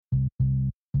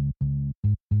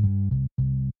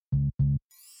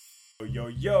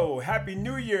Yo, Happy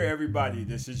New Year, everybody.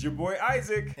 This is your boy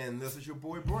Isaac. And this is your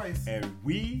boy Bryce. And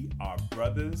we are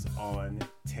brothers on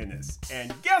tennis.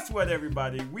 And guess what,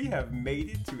 everybody? We have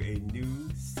made it to a new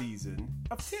season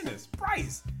of tennis.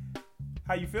 Bryce,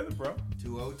 how you feeling, bro?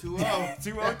 2020.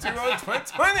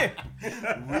 2020.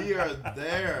 We are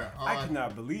there. I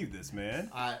cannot believe this,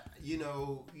 man.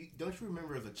 Don't you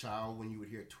remember as a child when you would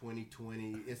hear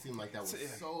 2020? It seemed like that was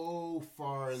so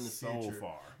far in the future. So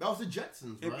far. That was the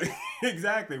Jetsons, right?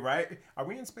 Exactly, right? Are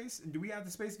we in space? Do we have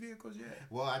the space vehicles yet?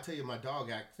 Well, I tell you, my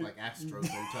dog acts like Astro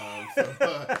sometimes.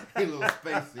 So he's a little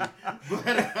spacey. But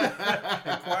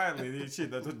quietly,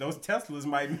 shit, those Teslas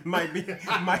might be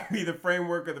the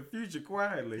framework of the future.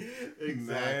 Quietly,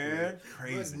 exactly. Man,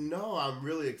 crazy. But no, I'm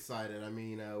really excited. I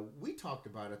mean, we talked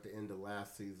about at the end of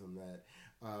last season that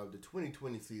the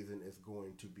 2020 season is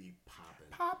going to be popping.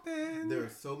 There are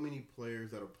so many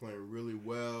players that are playing really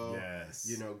well. Yes.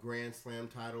 You know, Grand Slam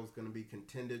title is going to be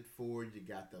contended for. You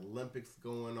got the Olympics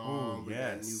going on. Ooh, we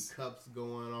got new cups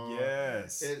going on.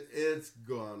 Yes. It's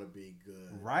going to be good.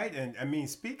 Right. And I mean,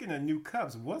 speaking of new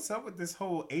cups, what's up with this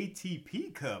whole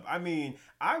ATP Cup? I mean,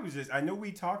 I know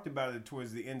we talked about it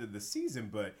towards the end of the season,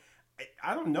 but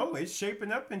I don't know. It's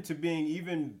shaping up into being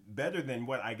even better than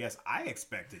what I guess I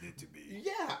expected it to be.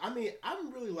 Yeah, I mean,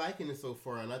 I'm really liking it so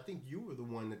far, and I think you were the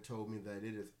one that told me that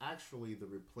it is actually the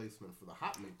replacement for the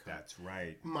Hopman Cup. That's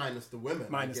right. Minus the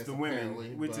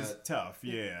women. Which is tough,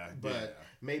 yeah. But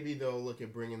maybe they'll look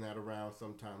at bringing that around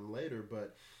sometime later.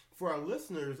 But for our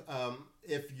listeners,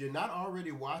 if you're not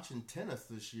already watching tennis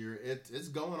this year, it's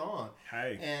going on.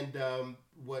 Hey. And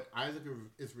what Isaac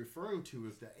is referring to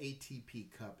is the ATP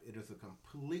Cup. It is a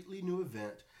completely new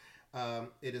event.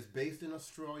 It is based in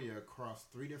Australia across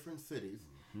 3 different cities,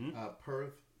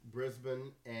 Perth,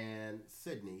 Brisbane, and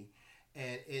Sydney.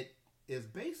 And it is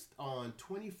based on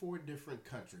 24 different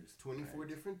countries, 24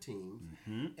 different teams.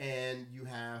 And you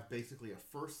have basically a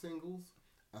first singles,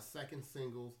 a second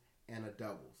singles, and a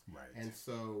doubles. Right. And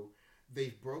so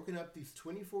they've broken up these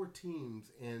 24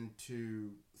 teams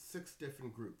into 6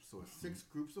 different groups. So it's 6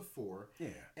 groups of 4. Yeah.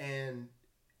 And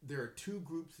there are 2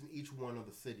 groups in each one of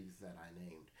the cities that I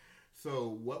named.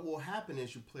 So what will happen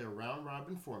is you play a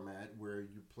round-robin format where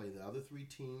you play the other 3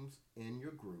 teams in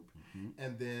your group.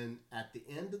 And then at the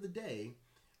end of the day,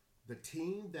 the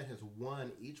team that has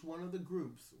won each one of the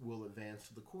groups will advance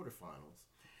to the quarterfinals.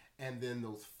 And then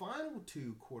those final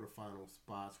 2 quarterfinal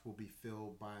spots will be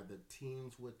filled by the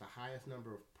teams with the highest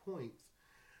number of points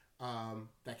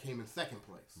that came in second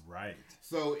place. Right.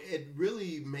 So it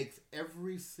really makes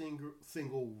every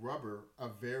single rubber a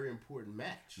very important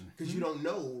match because you don't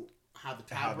know how the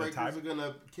tiebreakers are going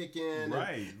to kick in.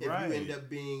 Right. If you end up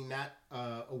being not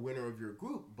a winner of your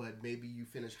group, but maybe you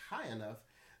finish high enough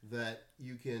that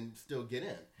you can still get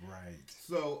in. Right.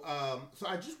 So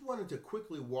I just wanted to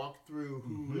quickly walk through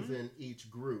who is in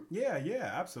each group. Yeah,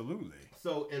 absolutely.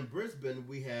 So in Brisbane,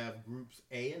 we have groups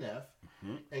A and F.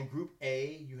 In Group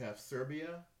A, you have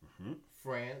Serbia,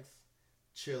 France,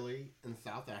 Chile, and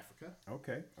South Africa.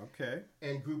 Okay.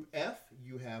 In Group F,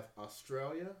 you have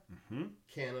Australia,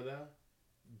 Canada,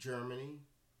 Germany,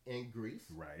 and Greece.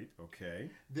 Right, okay.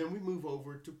 Then we move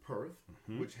over to Perth,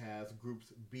 which has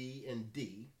groups B and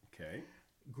D. Okay.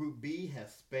 Group B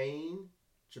has Spain,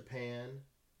 Japan,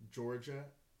 Georgia,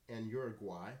 and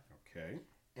Uruguay. Okay.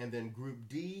 And then Group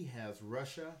D has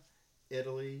Russia,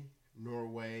 Italy,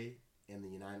 Norway, and the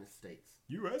United States.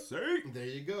 USA. There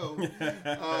you go.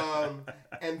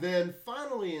 And then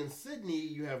finally in Sydney,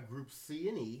 you have Group C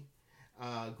and E.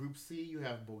 Group C, you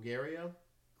have Bulgaria,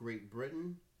 Great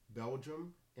Britain,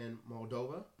 Belgium, and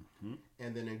Moldova.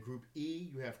 And then in Group E,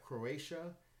 you have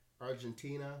Croatia,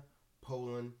 Argentina,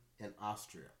 Poland, and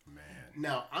Austria. Man.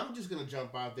 Now, I'm just going to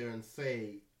jump out there and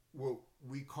say what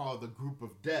we call the group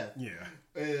of death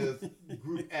is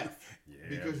Group F.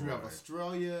 Because you have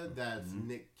Australia, that's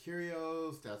Nick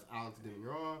Kyrgios, that's Alex de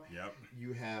Minaur. Yep.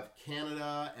 You have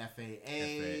Canada,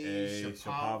 FAA,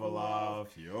 Shapovalov.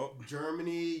 Yep.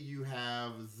 Germany, you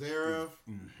have Zverev.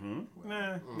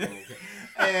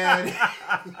 And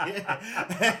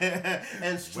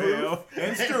Struve.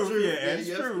 And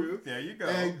Struve. There you go.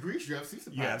 And Greece, you have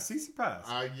Tsitsipas. You have Tsitsipas.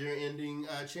 Our year-ending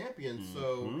champion.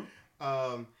 So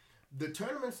the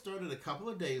tournament started a couple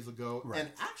of days ago. Right.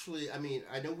 And actually, I mean,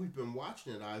 I know we've been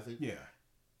watching it, Isaac. Yeah.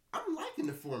 I'm liking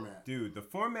the format. Dude, the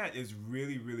format is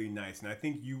really, really nice. And I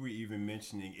think you were even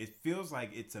mentioning, it feels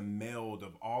like it's a meld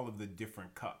of all of the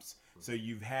different cups. So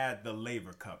you've had the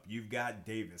Laver Cup, you've got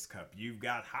Davis Cup, you've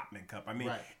got Hopman Cup. I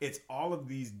mean, it's all of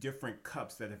these different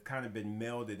cups that have kind of been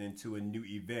melded into a new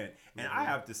event. And I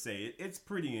have to say, it's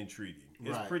pretty intriguing.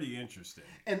 It's pretty interesting.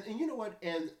 And you know what?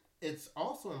 And it's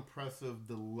also impressive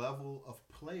the level of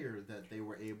player that they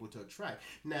were able to attract.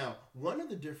 Now, one of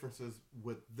the differences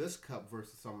with this cup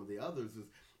versus some of the others is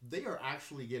they are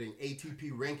actually getting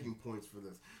ATP ranking points for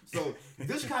this. So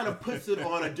this kind of puts it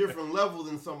on a different level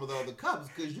than some of the other cups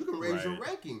because you can raise your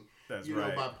ranking. That's you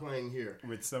know, by playing here.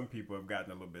 Which some people have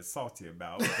gotten a little bit salty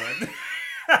about, but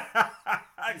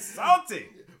salty.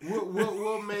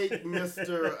 We'll make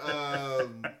Mr.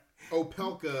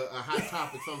 Opelka a hot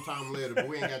topic sometime later, but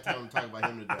we ain't got time to talk about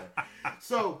him today.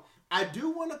 So I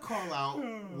do want to call out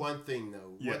one thing,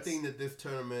 though. Yes. One thing that this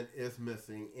tournament is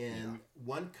missing, and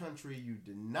one country you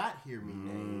did not hear me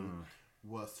name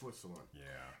was Switzerland. Yeah.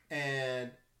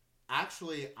 And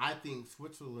actually, I think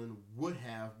Switzerland would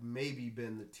have maybe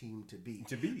been the team to beat.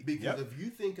 Because if you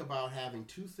think about having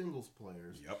two singles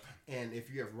players, and if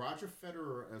you have Roger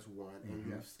Federer as one, and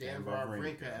you have Stan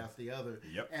Wawrinka as the other,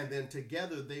 and then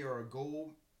together they are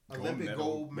a Olympic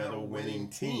gold medal winning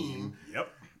team.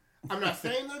 I'm not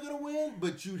saying they're going to win,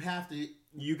 but you'd have to.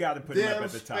 You got to put them up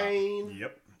at the Spain, top.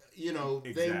 Yep. You know,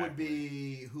 they would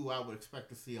be who I would expect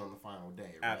to see on the final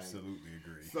day. Right? Absolutely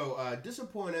agree. So,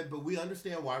 disappointed, but we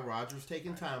understand why Roger's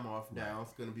taking time off now.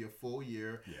 It's going to be a full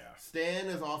year. Yeah. Stan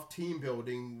is off team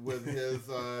building with his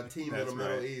team in the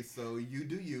Middle East, so you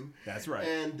do you. That's right.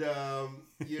 And,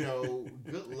 you know,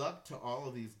 good luck to all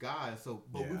of these guys. So,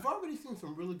 but we've already seen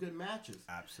some really good matches.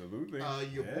 Absolutely.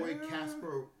 Your boy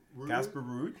Casper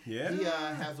Ruud, he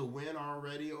has a win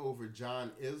already over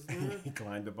John Isner. He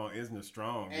climbed up on Isner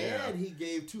strong, and he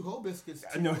gave 2 whole biscuits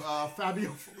to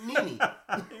Fabio Fognini.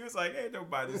 He was like, "Ain't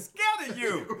nobody scared of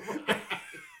you."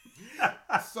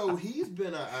 So he's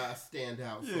been a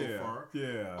standout so far.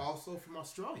 Yeah. Also from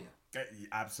Australia.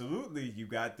 Absolutely. You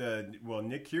got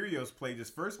Nick Kyrgios played his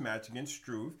first match against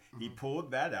Struve. He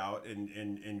pulled that out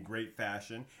in great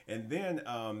fashion. And then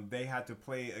they had to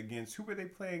play against, who were they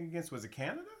playing against? Was it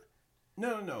Canada?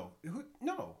 No. Who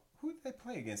did they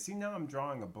play against? See, now I'm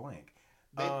drawing a blank.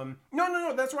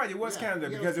 No, that's right. It was Canada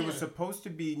because it was supposed to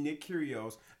be Nick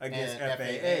Kyrgios against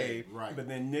FAA. Right. But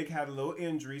then Nick had a little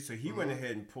injury, so he went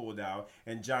ahead and pulled out.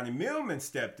 And Johnny Millman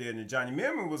stepped in, and Johnny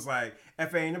Millman was like,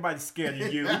 FAA, ain't nobody scared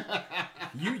of you.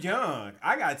 You young.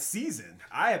 I got seasoned.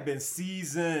 I have been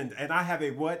seasoned, and I have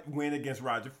a win against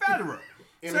Roger Federer.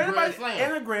 In a Grand Slam.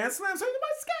 In a Grand Slam, so ain't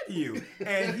nobody scared of you.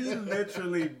 And he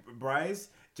literally,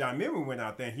 John Millman went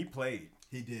out there and he played.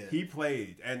 He did. He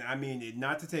played. And, I mean,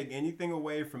 not to take anything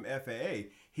away from FAA,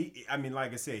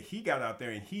 like I said, he got out there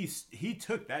and he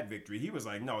took that victory. He was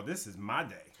like, no, this is my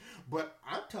day. But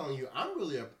I'm telling you, I'm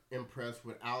really impressed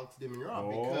with Alex de Minaur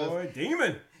because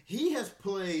Demon. He has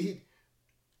played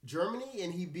Germany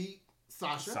and he beat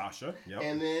Sasha. Yep.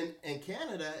 And then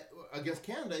against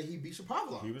Canada, he beat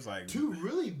Shapovalov. He was like 2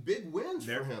 really big wins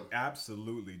for him.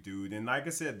 Absolutely, dude. And like I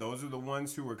said, those are the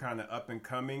ones who were kind of up and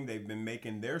coming. They've been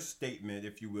making their statement,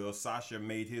 if you will. Sasha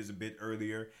made his a bit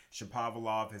earlier.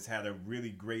 Shapovalov has had a really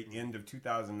great end of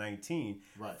 2019.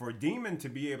 Right. For Demon to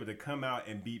be able to come out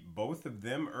and beat both of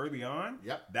them early on,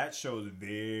 that shows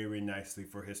very nicely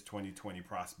for his 2020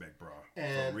 prospect, bro.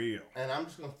 For real. And I'm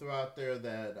just going to throw out there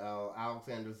that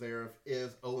Alexander Zverev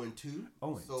is 0-2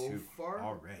 so far.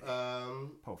 Already.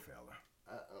 Poor fella.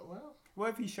 Well,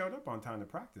 if he showed up on time to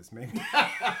practice, maybe.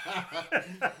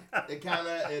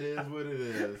 It is what it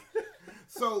is.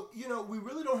 So, you know, we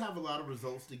really don't have a lot of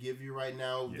results to give you right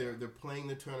now. Yeah. They're playing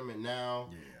the tournament now.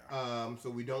 Yeah. So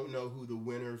we don't know who the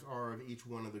winners are of each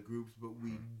one of the groups, but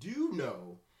we do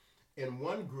know in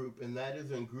one group, and that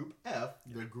is in Group F,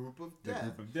 the Group of Death. The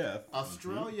Group of Death.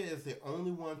 Australia is the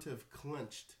only one to have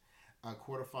clinched a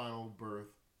quarterfinal berth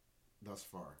thus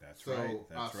far. That's right.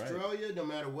 Australia, no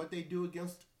matter what they do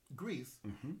against Greece,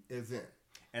 is in.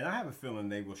 And I have a feeling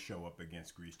they will show up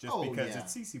against Greece just because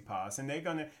it's Tsitsipas, and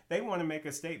they want to make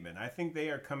a statement. I think they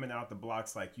are coming out the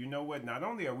blocks like, you know what? Not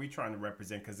only are we trying to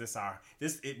represent because this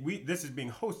is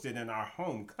being hosted in our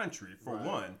home country for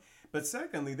one. But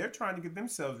secondly, they're trying to get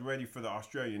themselves ready for the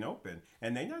Australian Open,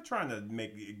 and they're not trying to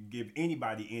give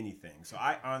anybody anything. So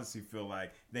I honestly feel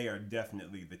like they are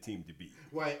definitely the team to beat.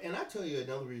 Right, and I tell you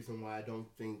another reason why I don't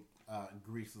think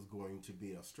Greece is going to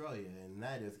beat Australia, and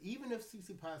that is even if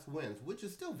Tsitsipas wins, which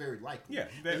is still very likely. Yeah,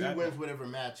 he wins whatever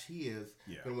match he is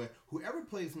going to win. Whoever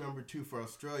plays number 2 for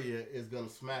Australia is going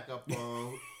to smack up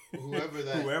on whoever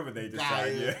they guy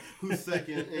decide, is, who's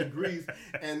second in Greece,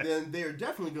 and then they're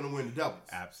definitely going to win the doubles.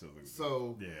 Absolutely.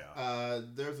 So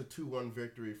there's a 2-1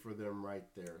 victory for them right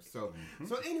there. So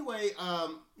anyway,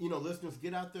 you know, listeners,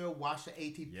 get out there, watch the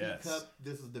ATP Cup.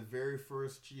 This is the very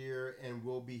first year, and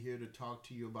we'll be here to talk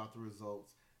to you about the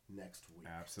results next week.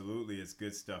 Absolutely. It's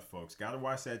good stuff, folks. Got to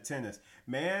watch that tennis.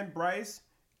 Man, Bryce,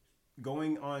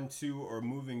 going on to or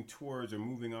moving towards or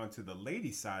moving on to the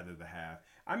lady side of the half,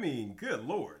 I mean, good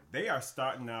Lord, they are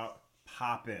starting out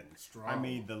popping. Strong. I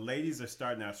mean, the ladies are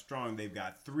starting out strong. They've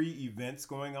got 3 events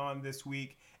going on this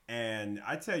week. And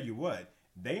I tell you what,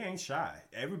 they ain't shy.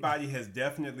 Everybody has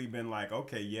definitely been like,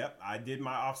 okay, yep, I did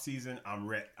my off season. I'm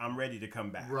ready to come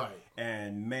back. Right.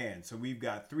 And man, so we've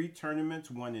got 3 tournaments,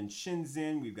 one in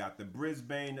Shenzhen, we've got the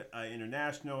Brisbane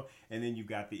International, and then you've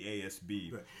got the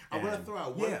ASB. Right. I want to throw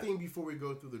out one thing before we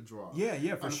go through the draw.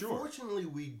 Yeah, for sure. Unfortunately,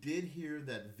 we did hear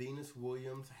that Venus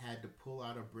Williams had to pull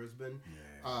out of Brisbane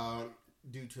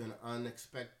due to an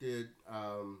unexpected.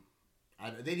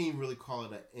 They didn't even really call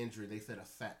it an injury. They said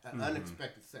an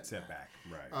unexpected setback.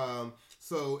 Right.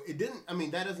 So it didn't. I mean,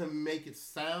 that doesn't make it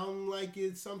sound like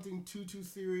it's something too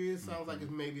serious. Sounds like it's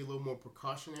maybe a little more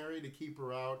precautionary to keep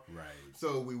her out. Right.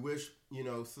 So we wish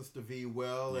Sister V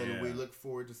well, and we look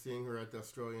forward to seeing her at the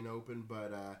Australian Open.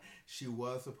 But she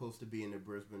was supposed to be in the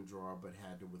Brisbane draw, but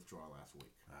had to withdraw last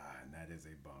week. And that is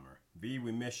a bummer. V,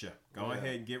 we miss you. Go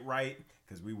ahead and get right,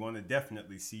 because we want to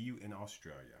definitely see you in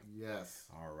Australia. Yes.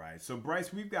 All right. So,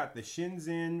 Bryce, we've got the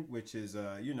Shenzhen, which is,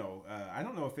 I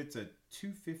don't know if it's a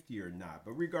 250 or not,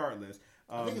 but regardless.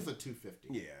 I think it's a 250.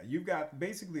 Yeah. You've got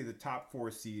basically the top 4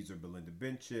 seeds are Belinda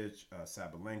Bencic,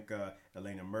 Sabalenka,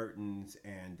 Elena Mertens,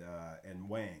 and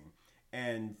Wang.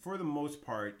 And for the most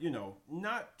part,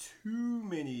 not too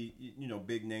many,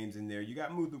 big names in there. You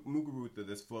got Muguruza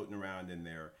that's floating around in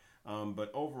there. But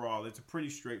overall, it's a pretty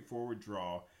straightforward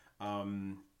draw.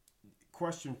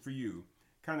 Question for you.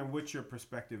 Kind of what's your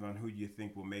perspective on who you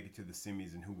think will make it to the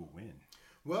semis and who will win?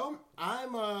 Well,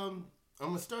 I'm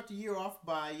going to start the year off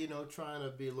by, trying to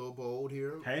be a little bold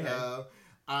here. Hey.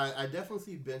 I definitely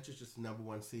see Bencic as the number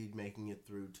 1 seed making it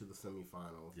through to the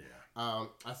semifinals. Yeah.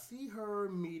 I see her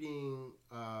meeting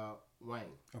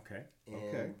Wang. Okay.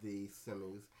 In the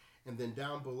semis. And then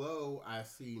down below, I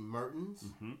see Mertens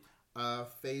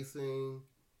facing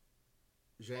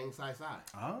Zhang Sai.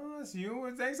 Oh, so you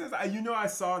with Zhang Sai. I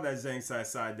saw that Zhang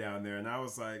Sai down there, and I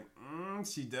was like,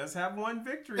 she does have one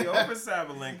victory over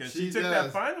Sabalenka. she took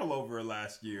that final over her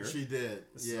last year. She did.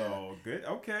 So good.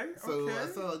 Okay.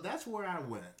 So that's where I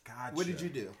went. Gotcha. What did you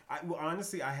do? Well,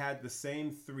 honestly, I had the same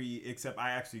 3, except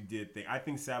I actually did think. I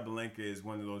think Sabalenka is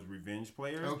one of those revenge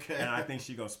players. Okay. And I think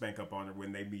she's gonna spank up on her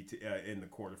when they meet in the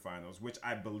quarterfinals, which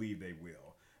I believe they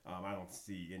will. I don't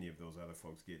see any of those other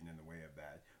folks getting in the way of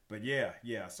that. But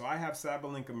yeah. So I have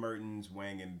Sabalenka, Mertens,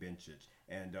 Wang, and Bencic.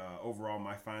 And overall,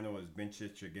 my final is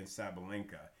Bencic against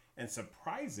Sabalenka. And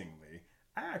surprisingly,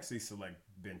 I actually select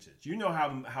Bencic. You know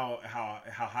how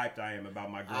hyped I am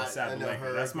about my girl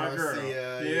Sabalenka. That's my girl.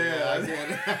 Yeah.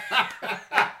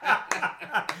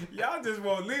 Y'all just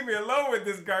won't leave me alone with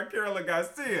this girl, Carolyn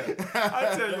Garcia.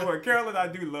 I tell you what, Carolyn, I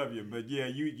do love you, but yeah,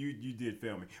 you did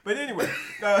fail me. But anyway,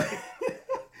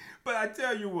 but I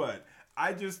tell you what,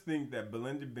 I just think that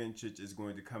Belinda Bencic is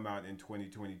going to come out in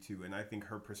 2022, and I think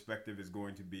her perspective is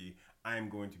going to be, I am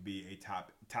going to be a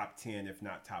top 10, if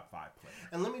not top 5 player.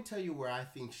 And let me tell you where I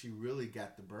think she really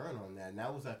got the burn on that, and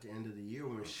that was at the end of the year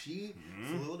when she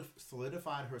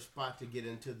solidified her spot to get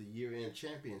into the year-end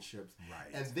championships.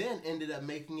 Right. And then ended up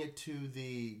making it to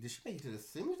the, did she make it to the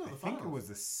semis or the finals? I think it was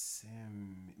the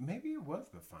maybe it was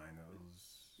the finals.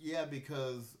 Yeah,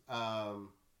 because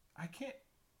I can't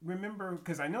remember,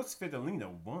 because I know Svitolina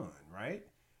won, right?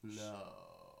 No.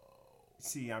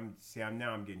 See, I'm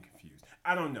getting confused.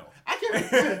 I don't know. I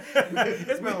can't.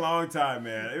 It's been a long time,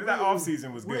 man. That off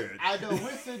season was good. I know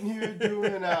we're sitting here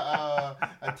doing a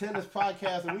tennis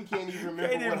podcast, and we can't even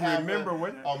remember what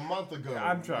happened a month ago.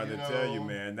 I'm trying to tell you,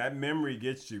 man. That memory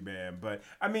gets you, man. But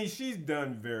I mean, she's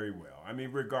done very well. I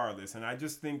mean, regardless, and I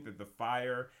just think that the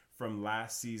fire from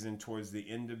last season towards the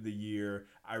end of the year,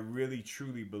 I really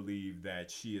truly believe that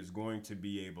she is going to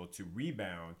be able to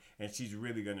rebound, and she's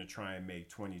really going to try and make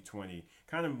 2020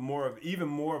 kind of even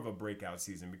more of a breakout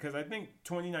season, because I think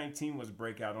 2019 was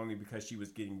breakout only because she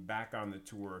was getting back on the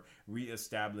tour,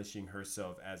 reestablishing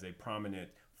herself as a prominent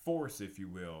force, if you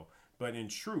will. But in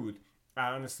truth, I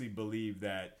honestly believe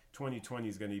that 2020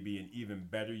 is going to be an even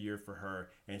better year for her,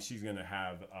 and she's going to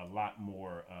have a lot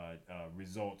more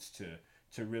results to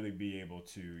really be able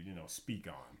to, speak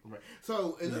on. Right.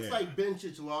 So it looks like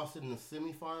Bencic lost in the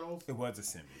semifinals. It was a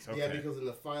semis. Okay. Yeah, because in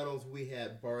the finals we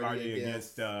had Barty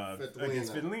against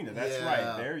Svitolina. That's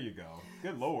right. There you go.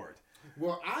 Good Lord.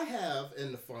 Well, I have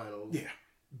in the finals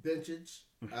Bencic,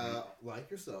 like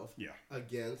yourself,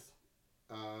 against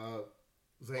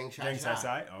Zhang Zhang Shai.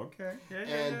 Sai. Okay.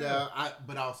 And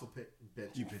but I also picked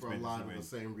Bench for a lot of the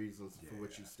same reasons for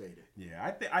what you stated.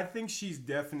 Yeah, I think she's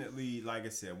definitely, like I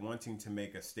said, wanting to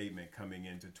make a statement coming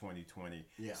into 2020.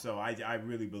 Yeah. So I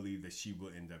really believe that she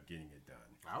will end up getting it done.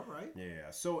 All right. Yeah.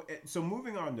 So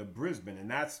moving on to Brisbane, and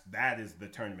that is the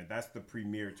tournament. That's the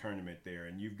premier tournament there.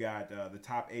 And you've got the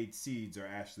top 8 seeds are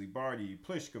Ashley Barty,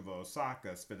 Pliskova, Osaka,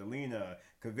 Svitolina,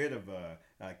 Kvitova,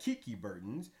 Kiki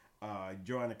Bertens,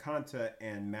 Joanna Konta,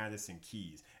 and Madison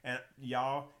Keys. And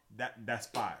y'all, that's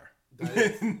fire.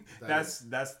 That's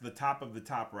the top of the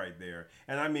top right there.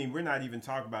 And I mean, we're not even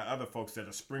talking about other folks that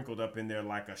are sprinkled up in there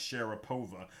like a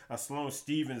Sharapova, a Sloane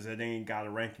Stephens that ain't got a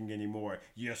ranking anymore.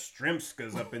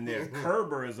 Yastrzemska's up in there.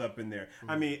 Kerber is up in there.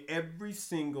 I mean, every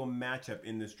single matchup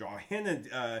in this draw.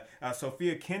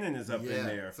 Sophia Kenin is up in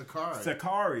there.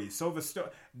 Sakari.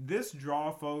 This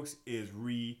draw, folks, is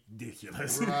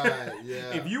ridiculous. Right,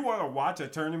 yeah. If you want to watch a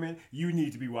tournament, you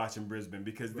need to be watching Brisbane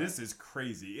because this is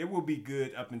crazy. It will be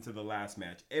good up until the last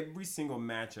match. Every single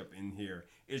matchup in here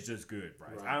is just good,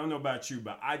 Bryce. Right. I don't know about you,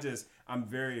 but I'm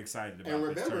very excited about this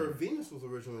tournament. And remember, Venus was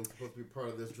originally supposed to be part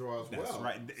of this draw as well. That's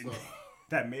right. So.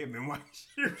 That may have been why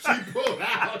she pulled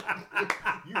out.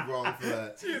 You wrong for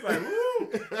that. She was like, woo.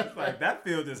 She's like, that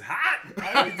field is hot.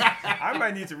 I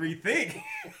might need to rethink.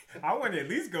 I want to at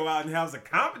least go out and have some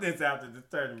confidence after this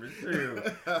tournament, too.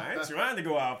 I ain't trying to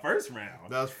go out first round.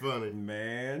 That's funny.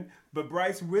 Man. But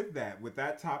Bryce, with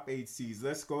that top 8 seeds,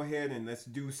 let's go ahead and let's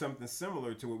do something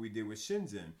similar to what we did with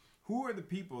Shenzhen. Who are the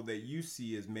people that you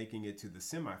see as making it to the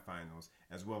semifinals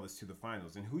as well as to the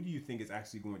finals? And who do you think is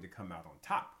actually going to come out on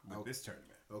top with this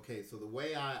tournament? Okay, so the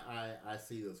way I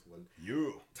see this one.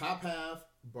 You. Top half,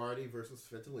 Barty versus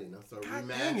Svitolina. So God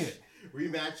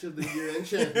rematch of the year-end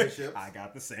championships. I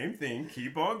got the same thing.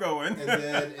 Keep on going. And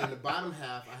then in the bottom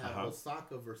half, I have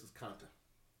Osaka versus Konta.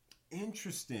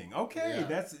 Interesting. Okay,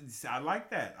 I like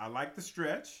that. I like the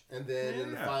stretch. And then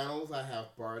in the finals, I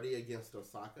have Barty against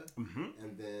Osaka. Mm-hmm.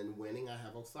 And then winning, I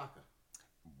have Osaka.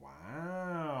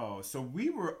 Wow. So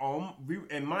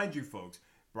and mind you, folks,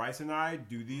 Bryce and I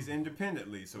do these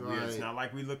independently. So it's not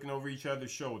like we're looking over each other's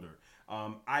shoulder.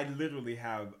 I literally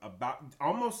have about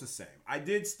almost the same. I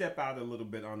did step out a little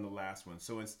bit on the last one.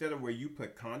 So instead of where you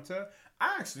put Konta,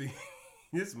 I actually...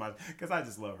 This is because I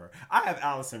just love her. I have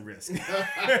Allison Risk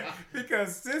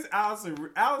because since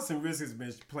Allison Risk has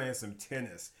been playing some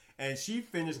tennis and she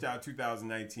finished out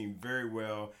 2019 very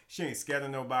well. She ain't scared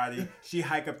of nobody. She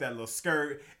hike up that little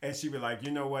skirt and she be like,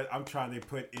 you know what? I'm trying to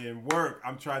put in work.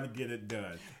 I'm trying to get it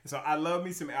done. So I love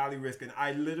me some Allie Risk and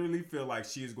I literally feel like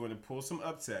she is going to pull some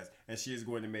upsets and she is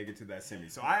going to make it to that semi.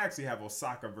 So I actually have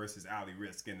Osaka versus Allie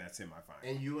Risk in that semifinal.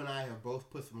 And you and I have both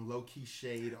put some low-key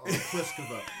shade on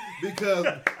Pliskova because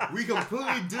we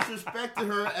completely disrespected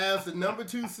her as the number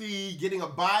 2 seed, getting a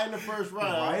bye in the first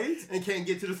round, and can't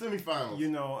get to the semifinals. You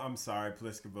know, I'm sorry,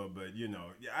 Pliskova, but you know,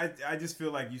 I just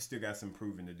feel like you still got some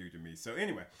proving to do to me. So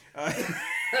anyway,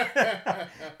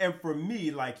 and for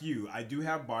me, like you, I do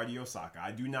have Barty Osaka.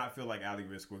 I do not feel like Ali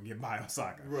Risk will get by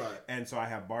Osaka. Right. And so I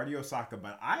have Barty Osaka,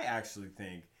 but I actually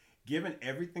think, given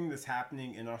everything that's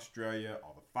happening in Australia,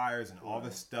 all the fires and all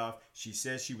this stuff, she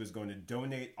says she was going to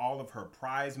donate all of her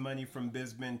prize money from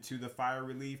Brisbane to the fire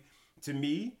relief. To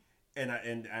me, and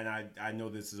I know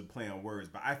this is a play on words,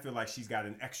 but I feel like she's got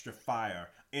an extra fire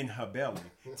in her belly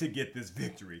to get this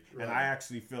victory. Right. And I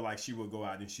actually feel like she will go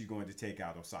out and she's going to take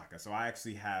out Osaka. So I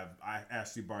actually have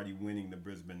Ashley Barty winning the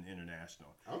Brisbane International.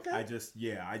 Okay. I just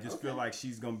feel like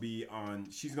she's going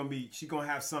to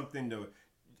have something to,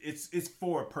 it's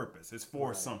for a purpose. It's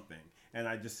for something. And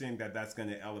I just think that that's going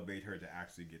to elevate her to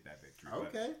actually get that victory.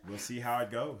 Okay. But we'll see how it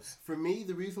goes. For me,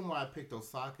 the reason why I picked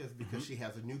Osaka is because she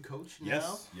has a new coach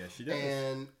now. Yes, she does.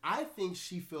 And I think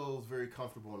she feels very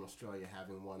comfortable in Australia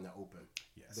having won the Open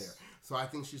there. So I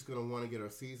think she's going to want to get her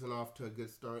season off to a good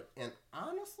start. And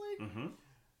honestly,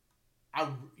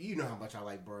 you know how much I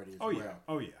like Barty as well.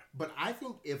 Oh, yeah. But I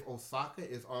think if Osaka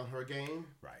is on her game,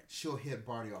 she'll hit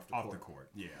Barty off the court.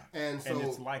 Yeah. And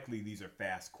it's likely these are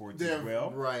fast courts as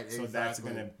well. Right, so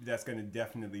exactly. that's gonna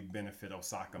definitely benefit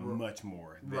Osaka much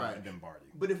more than Barty.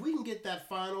 But if we can get that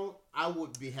final, I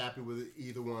would be happy with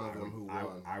either one of them who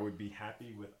won. I would be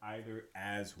happy with either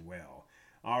as well.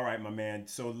 All right, my man.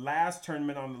 So last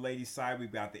tournament on the ladies' side,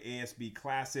 we've got the ASB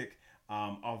Classic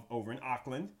over in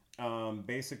Auckland.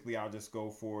 Basically, I'll just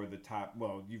go for the top.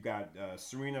 Well, you've got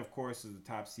Serena, of course, is the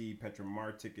top seed. Petra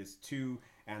Martic is 2.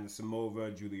 Anna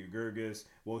Samova, Julia Gergis,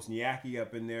 Wozniacki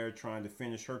up in there trying to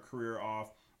finish her career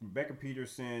off. Rebecca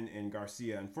Peterson and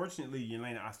Garcia. Unfortunately,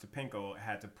 Yelena Ostapenko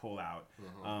had to pull out.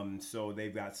 So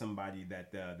they've got somebody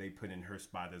that they put in her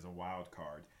spot as a wild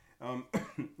card.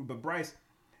 But Bryce,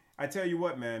 I tell you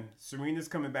what, man, Serena's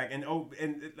coming back, and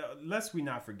lest we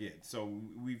not forget. So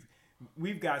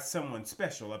we've got someone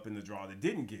special up in the draw that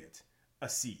didn't get a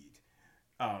seed.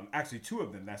 Actually, 2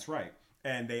 of them. That's right,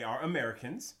 and they are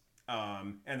Americans.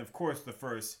 And of course, the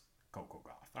first Coco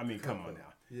Gauff. I mean, come on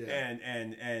now. Yeah.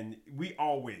 And we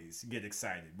always get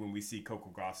excited when we see Coco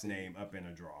Gauff's name up in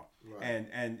a draw. Right.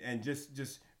 And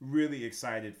just really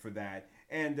excited for that.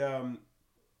 And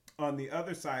on the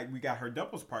other side, we got her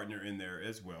doubles partner in there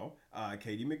as well,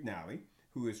 Katie McNally,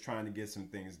 who is trying to get some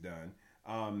things done.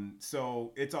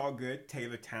 So it's all good.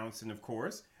 Taylor Townsend, of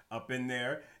course, up in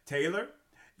there. Taylor,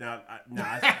 now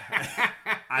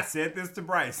I said this to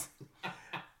Bryce.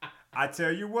 I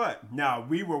tell you what. Now,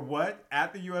 we were what?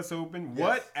 At the U.S. Open? Yes.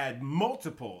 What? At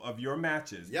multiple of your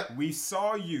matches. Yep. We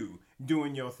saw you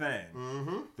doing your thing.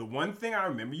 Mm-hmm. The one thing I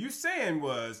remember you saying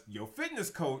was your fitness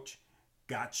coach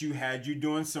had you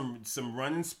doing some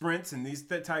running sprints and these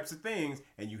types of things,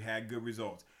 and you had good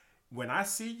results. When I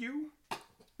see you,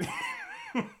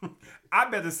 I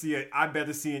better see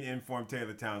an informed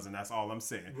Taylor Townsend. That's all I'm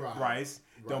saying. Right. Bryce,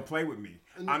 don't play with me.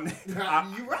 You're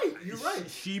right.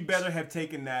 She better have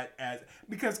taken that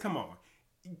because come on,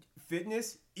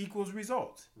 fitness equals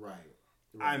results. Right.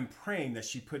 I'm praying that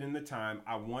she put in the time.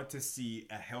 I want to see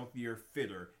a healthier,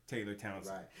 fitter Taylor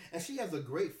Townsend. Right. And she has a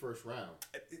great first round.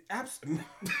 Absolutely.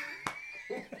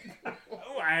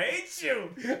 Oh, I hate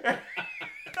you.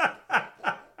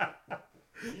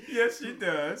 Yes, she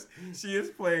does. She is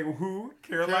playing who?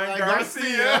 Caroline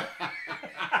Garcia.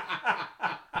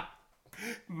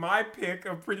 My pick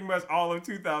of pretty much all of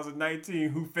 2019,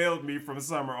 who failed me from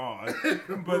summer on.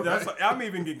 But that's I'm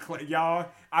even getting y'all.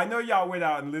 I know y'all went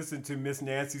out and listened to Miss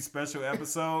Nancy's special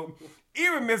episode.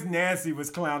 Even Miss Nancy was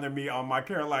clowning me on my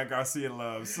Caroline Garcia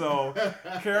love. So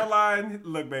Caroline,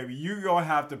 look, baby, you gonna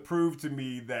have to prove to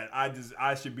me that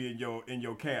I should be in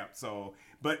your camp. So,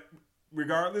 but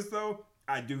regardless though,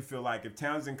 I do feel like if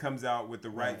Townsend comes out with the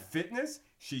right fitness,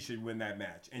 she should win that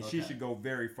match. And she should go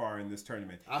very far in this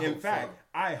tournament. In fact,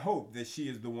 I hope that she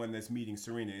is the one that's meeting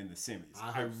Serena in the semis.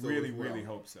 I really, really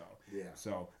hope so. Yeah.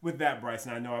 So, with that,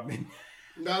 Bryson, I know I've been...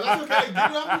 No, that's okay.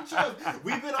 Get it off your chest.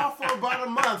 We've been off for about a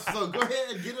month, so go ahead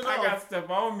and get it off. I got stuff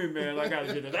on me, man. I got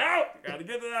to get it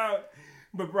out.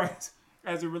 But, Bryce,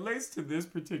 as it relates to this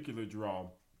particular draw,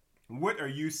 what are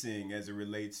you seeing as it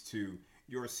relates to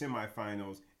your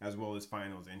semifinals as well as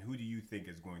finals, and who do you think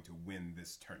is going to win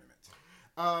this tournament?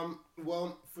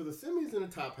 Well, for the semis in the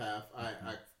top half, I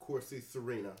of course see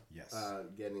Serena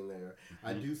getting there. Mm-hmm.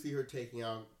 I do see her taking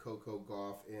out Coco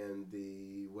Gauff in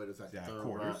the, third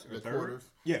quarters? Round? The quarters?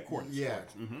 Yeah, quarters. Yeah,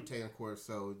 mm-hmm. taking quarters,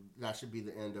 so that should be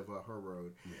the end of her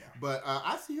road. Yeah. But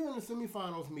I see her in the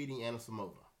semifinals meeting Anna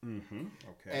Samova. Mm-hmm.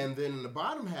 Okay. And then in the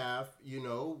bottom half,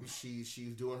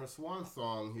 she's doing her swan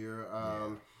song here.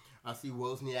 I see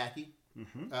Wozniacki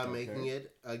making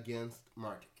it against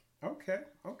Martic. Okay.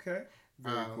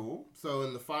 Very cool. So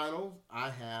in the finals,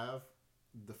 I have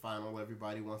the final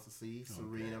everybody wants to see,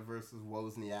 Serena versus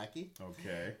Wozniacki.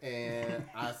 Okay. And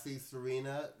I see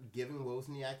Serena giving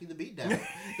Wozniacki the beatdown.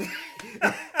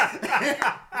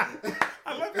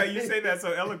 I love how you say that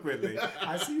so eloquently.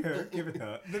 I see her giving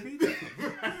her the beatdown.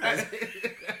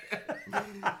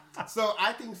 So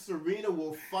I think Serena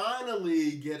will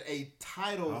finally get a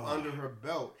title under her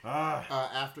belt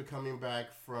after coming back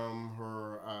from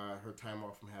her time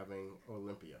off from having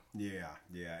Olympia. Yeah.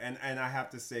 And I have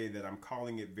to say that I'm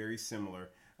calling it very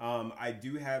similar. I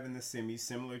do have in the semis,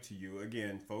 similar to you.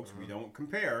 Again, folks, we don't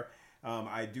compare.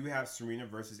 I do have Serena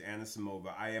versus Anna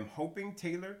Samova. I am hoping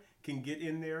Taylor can get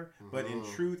in there, but in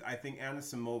truth, I think Anna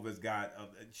Samova's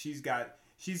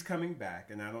she's coming back,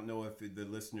 and I don't know if the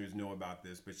listeners know about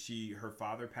this, but her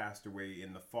father passed away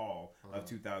in the fall of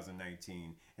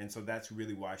 2019, and so that's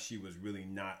really why she was really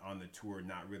not on the tour,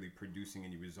 not really producing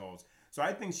any results. So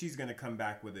I think she's going to come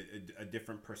back with a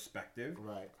different perspective,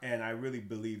 right? And I really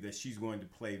believe that she's going to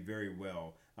play very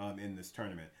well in this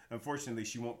tournament. Unfortunately,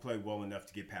 she won't play well enough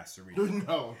to get past Serena.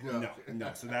 No.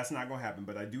 So that's not going to happen.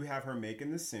 But I do have her making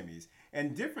the semis,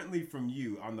 and differently from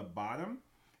you on the bottom.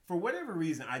 For whatever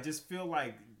reason, I just feel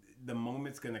like the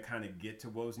moment's going to kind of get to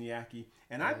Wozniacki.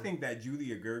 And I think that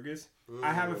Julia Gerges,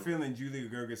 I have a feeling Julia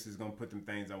Gerges is going to put them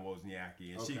things on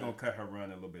Wozniacki. And she's going to cut her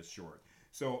run a little bit short.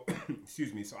 So,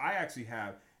 excuse me. So I actually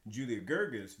have Julia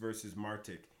Gerges versus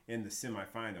Martic in the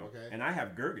semifinal. Okay. And I have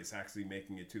Gerges actually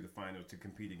making it to the final to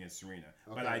compete against Serena.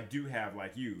 Okay. But I do have,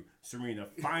 like you, Serena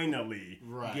finally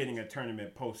getting a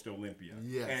tournament post-Olympia.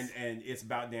 Yes. And it's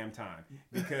about damn time.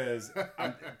 Because,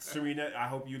 Serena, I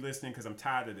hope you're listening because I'm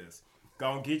tired of this.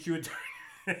 Go and get you a tournament.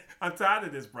 I'm tired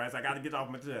of this, Bryce. I got to get off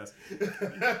my chest.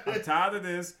 I'm tired of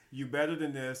this. You better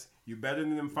than this. You better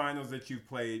than them finals that you've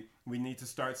played. We need to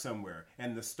start somewhere.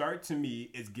 And the start to me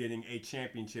is getting a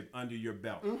championship under your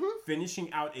belt.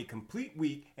 Finishing out a complete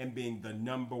week and being the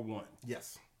number one.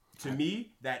 Yes. To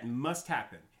me, that must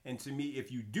happen. And to me,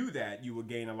 if you do that, you will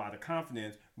gain a lot of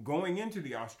confidence going into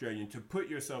the Australian to put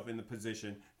yourself in the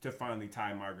position to finally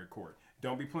tie Margaret Court.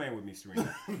 Don't be playing with me,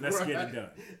 Serena. Let's get it done.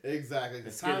 Exactly.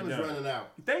 The time is running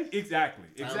out. Exactly.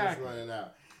 Time is running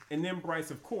out. And then,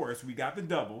 Bryce, of course, we got the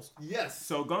doubles. Yes.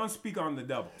 So go and speak on the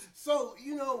doubles. So,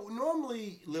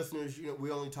 normally, listeners,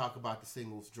 we only talk about the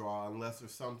singles draw unless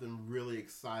there's something really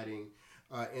exciting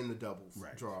in the doubles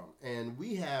draw. And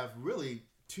we have really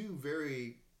two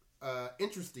very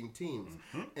interesting teams.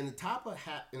 In the top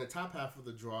half of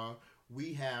the draw,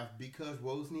 we have, because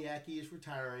Wozniacki is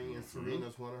retiring and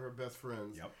Serena's one of her best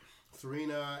friends. Yep.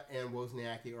 Serena and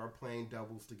Wozniacki are playing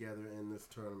doubles together in this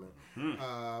tournament.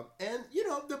 And,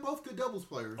 they're both good doubles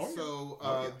players,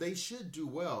 they should do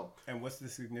well. And what's the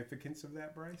significance of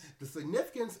that, Bryce? The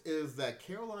significance is that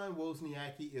Caroline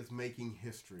Wozniacki is making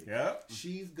history. Yep.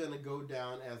 She's going to go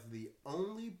down as the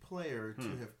only player to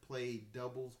have played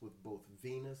doubles with both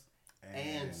Venus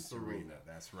and Serena.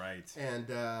 That's right. And,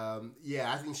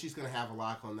 I think she's going to have a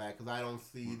lock on that because I don't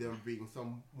see there being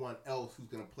someone else who's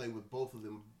going to play with both of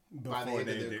them by the end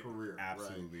of their career.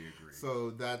 Absolutely agree.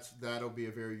 So that'll be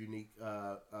a very unique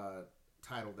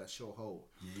title that she'll hold.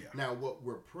 Yeah. Now, what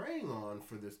we're praying on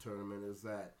for this tournament is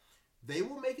that they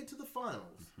will make it to the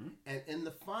finals. And in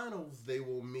the finals, they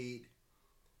will meet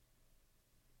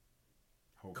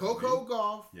Coco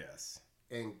Gauff. Yes.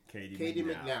 And Katie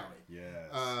McNally.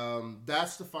 Yes.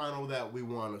 That's the final that we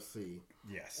want to see.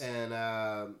 Yes. And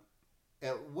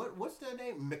what's their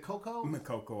name? Makoko?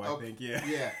 Makoko, I think, yeah.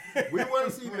 Yeah. We want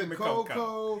to see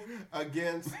Makoko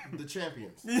against the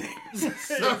champions.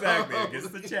 Exactly,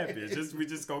 against the champions. We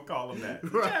just gonna call them that.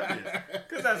 The champions.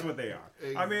 Because that's what they are.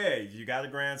 Exactly. I mean, hey, you got a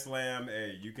Grand Slam.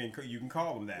 Hey, you can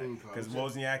call them that. Because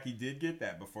Wozniacki did get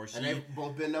that before she... And they've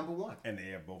both been number one. And they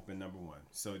have both been number one.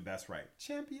 So that's right.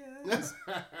 Champions.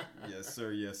 Yes,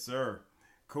 sir. Yes, sir.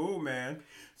 Cool, man.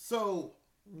 So...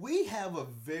 we have a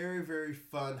very, very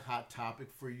fun hot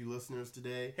topic for you listeners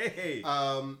today. Hey.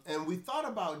 And we thought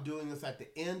about doing this at the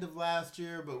end of last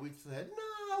year, but we said,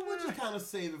 no, we'll just kind of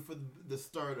save it for the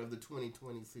start of the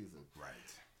 2020 season. Right.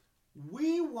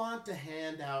 We want to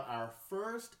hand out our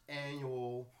first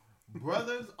annual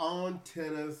Brothers on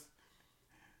Tennis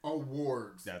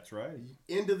Awards. That's right.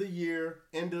 End of the year,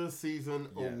 end of the season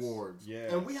awards.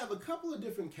 Yes. And we have a couple of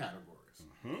different categories.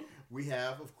 We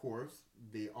have, of course,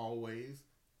 the always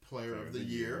Player of the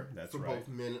Year. That's for right. both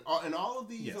men. And all of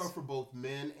these are for both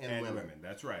men and women.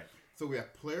 That's right. So we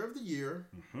have Player of the Year.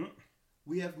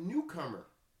 We have Newcomer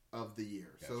of the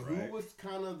Year. That's so right. who was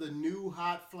kind of the new,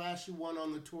 hot, flashy one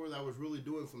on the tour that was really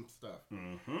doing some stuff.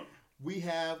 We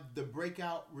have the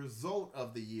Breakout Result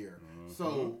of the Year.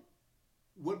 So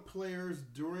what players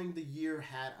during the year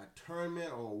had a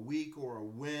tournament or a week or a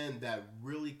win that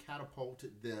really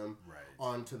catapulted them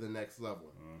onto the next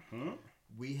level.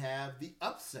 We have the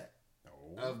Upset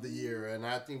of the Year, and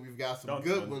I think we've got some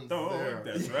good ones there.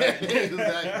 That's right.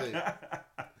 Exactly.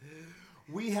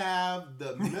 We have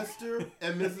the Mr.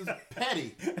 and Mrs.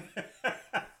 Petty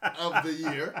of the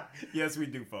Year. Yes, we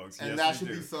do, folks. And that should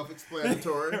be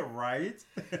self-explanatory. Right.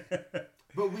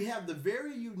 But we have the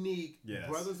very unique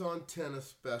Brothers on Tennis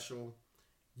special,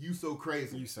 You So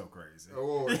Crazy. You So Crazy.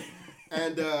 Award.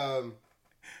 And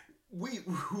we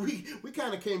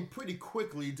kind of came pretty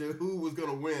quickly to who was going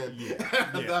to win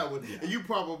that one. And you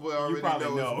probably already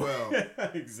know as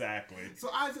well. Exactly. So,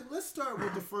 Isaac, let's start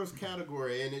with the first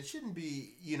category. And it shouldn't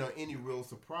be, any real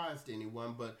surprise to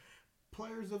anyone, but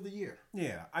Players of the Year.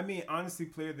 Yeah. I mean, honestly,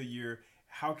 Player of the Year,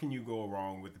 how can you go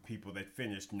wrong with the people that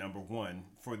finished number one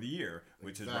for the year,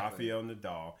 which is Rafael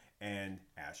Nadal and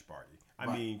Ash Barty?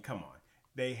 I mean, come on.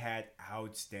 They had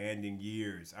outstanding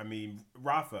years. I mean,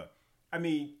 Rafa,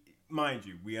 mind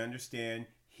you, we understand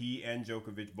he and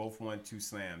Djokovic both won 2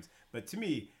 slams. But to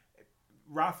me,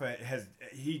 Rafa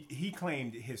he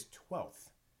claimed his 12th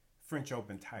French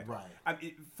Open title. Right. I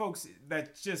mean, folks,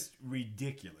 that's just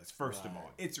ridiculous, first of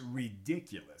all. It's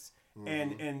ridiculous.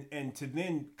 And to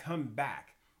then come back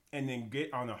and then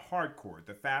get on a hard court,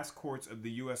 the fast courts of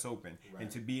the U.S. Open,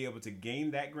 and to be able to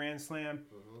gain that Grand Slam,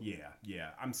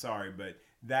 I'm sorry, but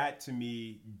that to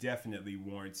me definitely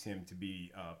warrants him to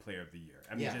be Player of the Year.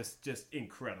 I mean, just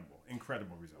incredible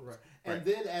results. Right. And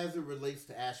then as it relates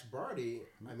to Ash Barty,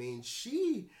 I mean,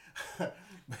 here's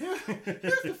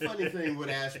the funny thing with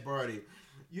Ash Barty.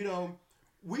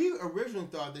 we originally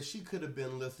thought that she could have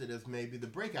been listed as maybe the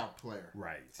breakout player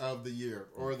of the year,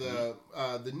 or the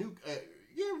new,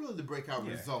 really the breakout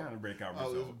result. Kind of breakout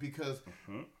result. Because,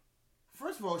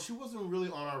 first of all, she wasn't really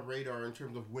on our radar in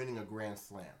terms of winning a Grand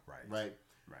Slam. Right.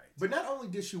 But not only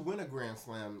did she win a Grand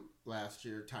Slam last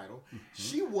year title,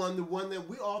 she won the one that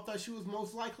we all thought she was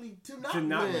most likely to not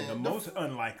win. The most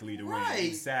unlikely to win.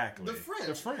 Exactly. The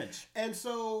French. And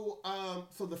so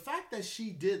so the fact that she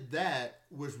did that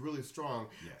was really strong.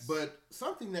 Yes. But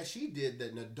something that she did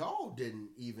that Nadal didn't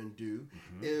even do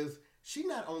is she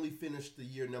not only finished the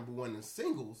year number one in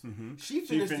singles, she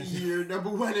finished the year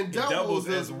number one in doubles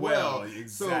as well.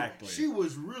 Exactly. So she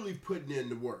was really putting in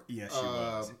the work. Yes, she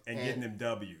was. And getting them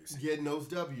W's. Getting those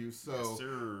W's.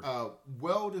 So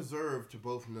well deserved to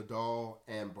both Nadal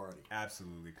and Barty.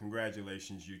 Absolutely.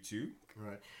 Congratulations, you two.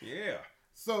 Right. Yeah.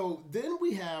 So then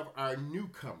we have our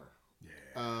newcomer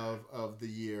of the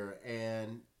year.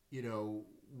 And,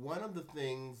 one of the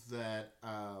things that...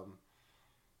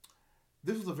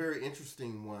 this was a very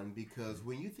interesting one because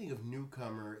when you think of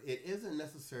newcomer, it isn't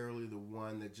necessarily the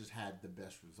one that just had the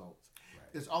best results. Right.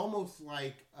 It's almost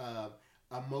like a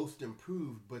most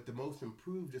improved, but the most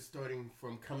improved is coming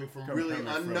from really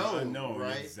unknown,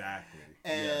 right? Exactly.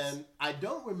 And I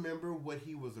don't remember what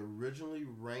he was originally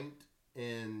ranked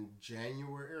in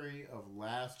January of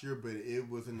last year, but it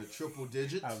was in the triple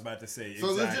digits. I was about to say.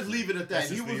 So let's just leave it at that.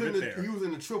 He was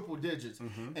in the triple digits,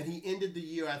 and he ended the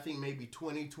year, I think maybe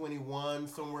 2021,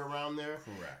 somewhere around there.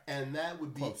 Correct. And that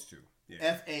would be close to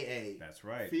FAA. That's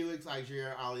right. Felix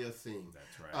Auger-Aliassime.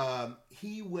 That's right.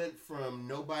 He went from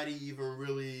nobody even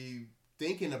really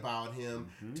thinking about him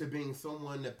to being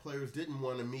someone that players didn't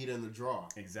want to meet in the draw.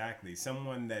 Exactly.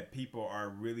 Someone that people are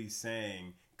really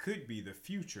saying could be the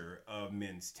future of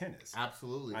men's tennis.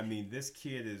 Absolutely. I mean, this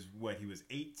kid is he was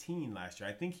 18 last year.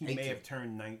 I think he 18. May have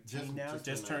turned 19 now.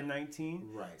 Just turned 19.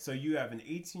 Right. So you have an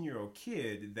 18-year-old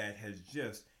kid that has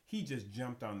just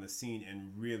jumped on the scene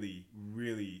and really,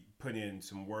 really put in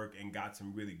some work and got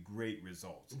some really great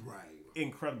results. Right.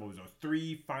 Incredible results.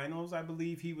 3 finals, I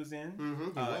believe he was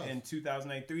in in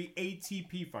 2008. 3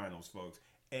 ATP finals, folks.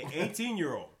 An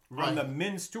 18-year-old on the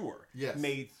men's tour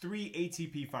made 3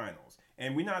 ATP finals.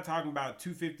 And we're not talking about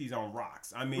 250s on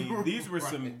rocks. I mean, these were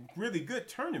some really good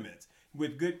tournaments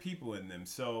with good people in them.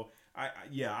 So,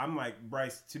 I'm like,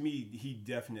 Bryce, to me, he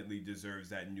definitely deserves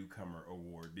that newcomer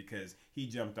award because he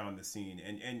jumped on the scene.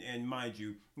 And mind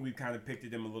you, we've kind of picked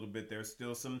at him a little bit. There's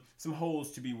still some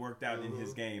holes to be worked out in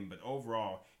his game. But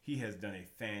overall, he has done a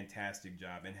fantastic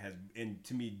job and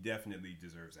to me, definitely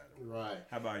deserves that award. Right.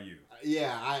 How about you?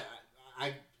 Yeah,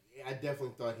 I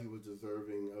definitely thought he was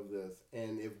deserving of this.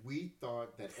 And if we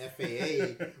thought that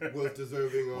FAA was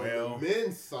deserving on the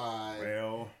men's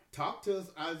side, talk to us,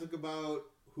 Isaac, about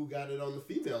who got it on the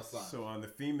female side. So on the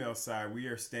female side, we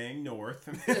are staying north.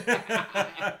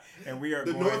 And we are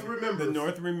the North remembers. The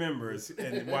North remembers.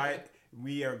 And why?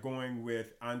 We are going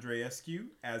with Andreescu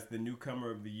as the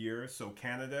newcomer of the year. So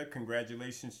Canada,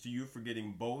 congratulations to you for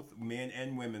getting both men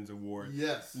and women's awards.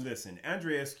 Yes. Listen,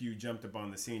 Andreescu jumped up on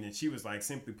the scene and she was like,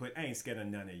 simply put, I ain't scared of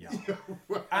none of y'all.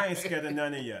 Right. I ain't scared of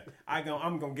none of you.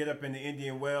 I'm going to get up in the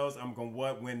Indian Wells. I'm going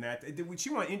to win that.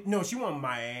 She won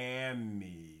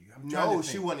Miami. No,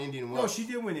 she won Indian Wells. No, she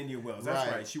did win Indian Wells.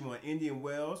 That's right. She won Indian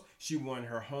Wells. She won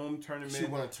her home tournament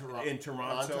in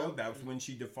Toronto. That was when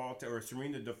she defaulted, or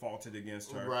Serena defaulted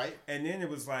against her. Right. And then it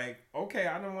was like, okay,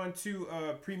 I don't want 2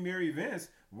 premier events.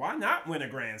 Why not win a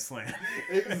Grand Slam?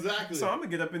 Exactly. So I'm going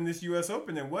to get up in this U.S.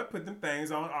 Open and put them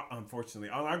things on, unfortunately,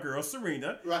 on our girl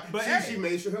Serena. Right. But she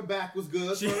made sure her back was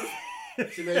good first.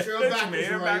 She made sure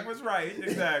her back was right.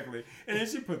 Exactly. And then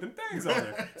she put them things on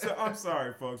her. So I'm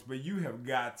sorry, folks, but you have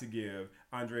got to give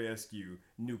Andreescu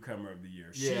newcomer of the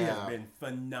year. She has been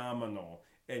phenomenal,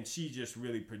 and she just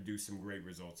really produced some great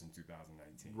results in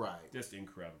 2019. Right. Just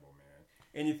incredible, man.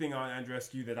 Anything on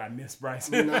Andreescu that I missed, Bryce?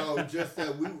 No, just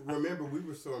that we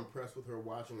were so impressed with her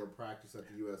watching her practice at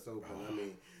the U.S. Open. I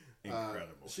mean,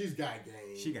 incredible. She's got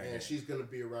game. She's going to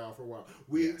be around for a while.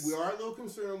 We are a little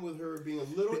concerned with her being a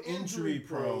little injury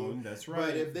prone. That's right.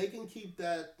 But if they can keep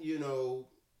that,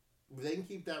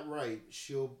 right,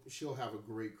 she'll have a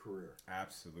great career.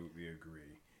 Absolutely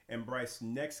agree. And Bryce,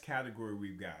 next category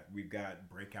we've got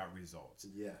breakout results.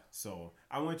 Yeah. So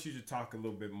I want you to talk a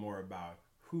little bit more about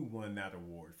who won that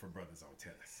award for Brothers on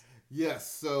Tennis.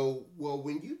 Yes. So,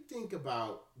 when you think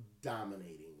about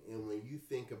dominating and when you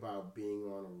think about being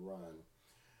on a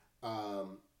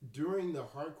run, during the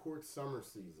hardcourt summer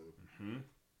season,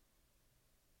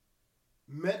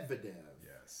 Medvedev,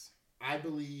 yes, I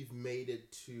believe, made it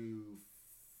to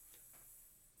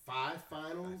 5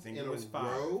 finals I think in it was a 5.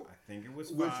 row. I think it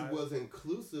was 5. Which was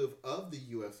inclusive of the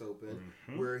U.S. Open,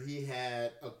 where he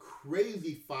had a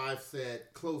crazy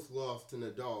 5-set close loss to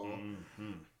Nadal.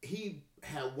 He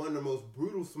had one of the most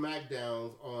brutal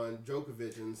smackdowns on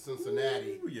Djokovic in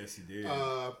Cincinnati. Ooh, yes, he did.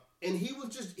 And he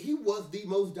was the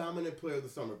most dominant player of the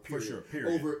summer, period. For sure,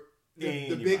 period. Over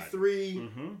the big 3,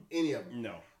 any of them.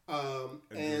 No.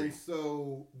 And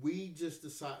so we just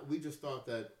thought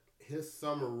that his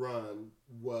summer run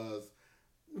was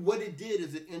what it did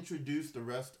is it introduced the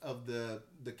rest of the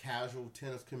casual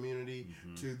tennis community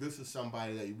to this is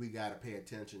somebody that we got to pay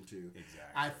attention to.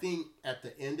 Exactly. I think at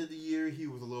the end of the year he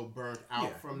was a little burnt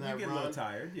out from that run. A little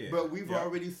tired, yeah. But we've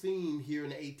already seen here in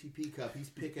the ATP Cup he's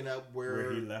picking up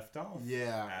where he left off.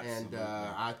 Yeah, absolutely. And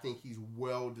I think he's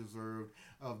well deserved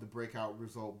of the breakout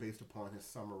result based upon his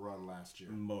summer run last year.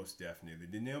 Most definitely.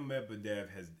 Daniil Medvedev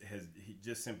has he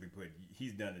just simply put,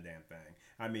 he's done the damn thing.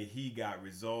 I mean, he got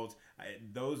results.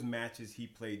 Those matches he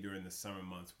played during the summer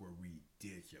months were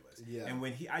ridiculous. Yeah. And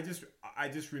when I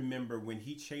just remember when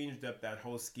he changed up that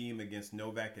whole scheme against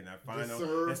Novak in that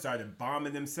final and started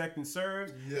bombing them second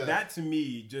serves, that to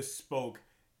me just spoke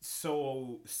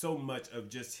so much of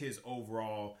just his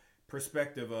overall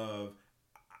perspective of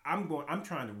I'm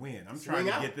trying to win. I'm trying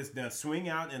to get this done. Swing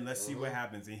out and let's see what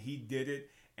happens. And he did it.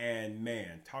 And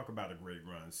man, talk about a great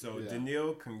run. So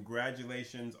Daniil,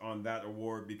 congratulations on that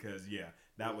award because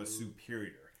that was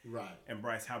superior. Right. And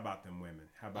Bryce, how about them women?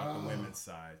 How about the women's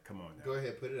side? Come on now. Go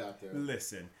ahead, put it out there.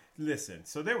 Listen.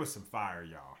 So there was some fire,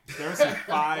 y'all. There was some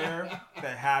fire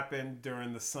that happened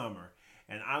during the summer.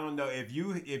 And I don't know if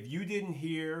you didn't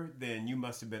hear, then you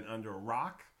must have been under a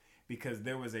rock because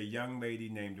there was a young lady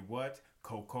named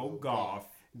Coco Gauff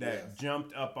that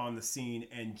jumped up on the scene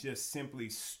and just simply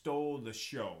stole the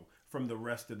show from the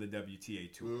rest of the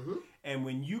WTA Tour. And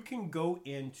when you can go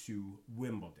into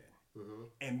Wimbledon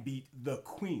and beat the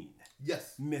queen,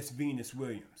 Miss Venus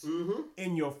Williams,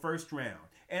 in your first round,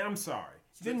 and I'm sorry,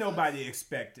 didn't nobody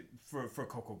expect for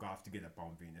Coco Gauff to get up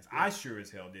on Venus. I sure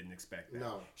as hell didn't expect that.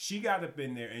 No. She got up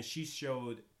in there and she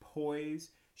showed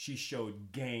poise. She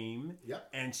showed game,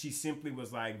 and she simply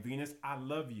was like, Venus, I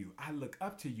love you. I look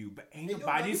up to you, but ain't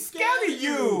nobody scared of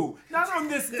you. Not on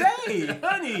this day,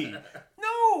 honey.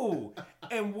 No.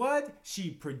 And what she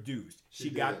produced,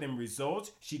 she got them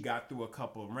results. She got through a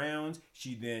couple of rounds.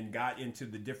 She then got into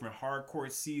the different hard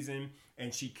court season,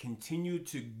 and she continued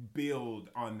to build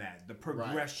on that, the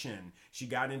progression. Right. She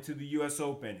got into the U.S.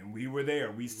 Open, and we were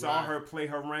there. We saw her play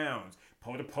her rounds.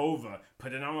 Potapova,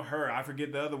 put it on her. I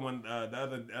forget the other one, the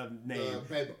other name.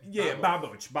 Baboch.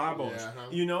 Yeah,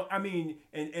 You know, I mean,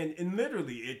 and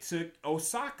literally it took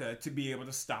Osaka to be able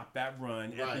to stop that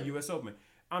run at the U.S. Open.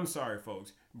 I'm sorry,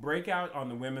 folks. Breakout on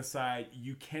the women's side,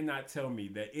 you cannot tell me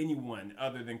that anyone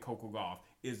other than Coco Gauff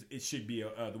should be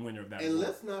the winner of that. And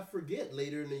let's not forget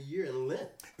later in the year in Lent,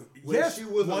 when she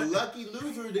was a lucky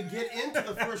loser to get into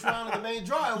the first round of the main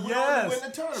draw and went on to win the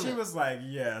tournament. She was like,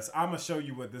 "Yes, I'm gonna show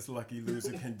you what this lucky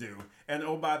loser can do." And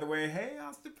oh, by the way, hey,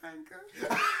 Ostapenko.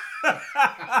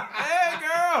 Hey,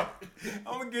 girl,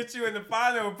 I'm gonna get you in the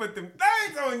final and put them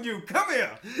things on you. Come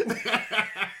here.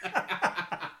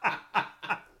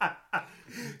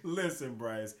 Listen,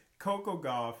 Bryce, Coco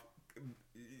Gauff,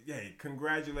 hey,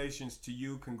 congratulations to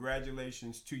you.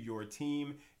 Congratulations to your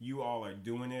team. You all are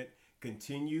doing it.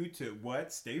 Continue to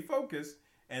stay focused.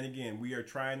 And again, we are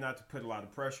trying not to put a lot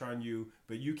of pressure on you,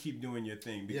 but you keep doing your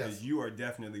thing because you are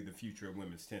definitely the future of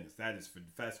women's tennis.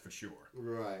 That's for sure.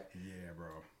 Right. Yeah, bro.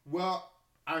 Well,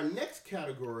 our next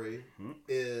category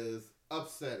is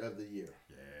upset of the year.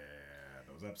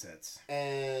 Yeah, those upsets.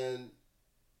 And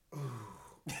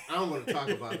I don't want to talk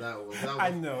about that one.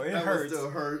 I know it hurts. Still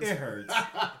hurts. It hurts.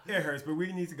 It hurts, but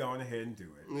we need to go on ahead and do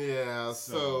it. Yeah.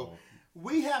 So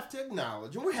we have to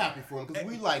acknowledge, and we're happy for him because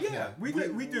we like him. We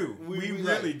do. We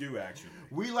really do, actually.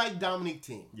 We like Dominic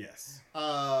Thiem. Yes.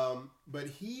 But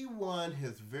he won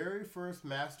his very first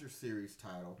Master Series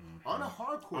title on a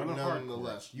hard court,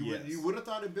 nonetheless. You would have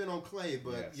thought it'd been on clay,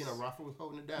 but Rafa was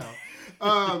holding it down.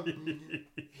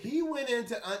 He went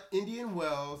into Indian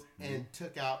Wells and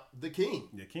took out the King.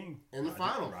 The King in the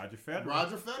final. Roger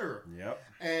Federer. Yep.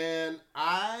 And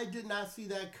I did not see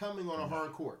that coming on a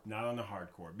hard court. Not on a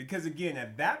hard court, because again,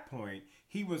 at that point,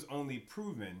 he was only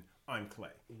proven on clay.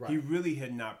 Right. He really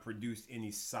had not produced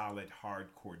any solid hard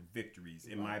court victories,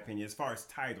 in my opinion, as far as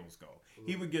titles go.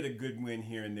 He would get a good win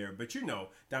here and there, but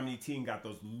Dominic Thiem got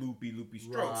those loopy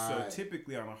strokes. So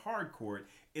typically on a hard court,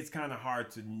 it's kind of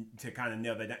hard to kind of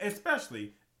nail that down,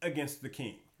 especially against the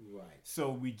King. Right. So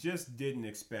we just didn't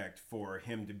expect for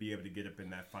him to be able to get up in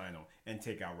that final and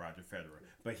take out Roger Federer.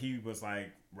 But he was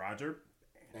like, Roger,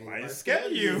 Might scare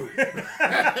you.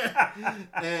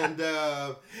 and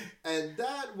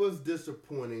that was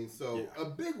disappointing. So a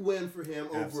big win for him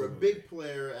over a big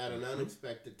player at an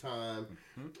unexpected time.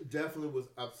 Definitely was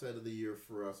upset of the year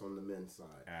for us on the men's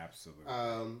side. Absolutely.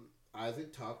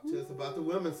 Isaac, talk to us about the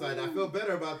women's side. I feel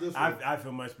better about this one. I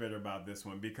feel much better about this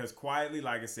one because quietly,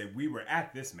 like I said, we were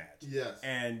at this match. Yes.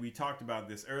 And we talked about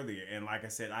this earlier. And like I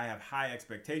said, I have high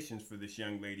expectations for this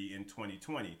young lady in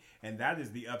 2020. And that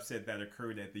is the upset that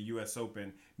occurred at the U.S.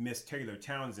 Open, Miss Taylor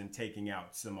Townsend taking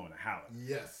out Simona Halep.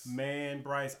 Yes. Man,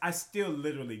 Bryce, I still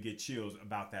literally get chills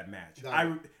about that match.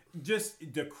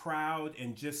 Just the crowd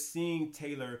and just seeing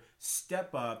Taylor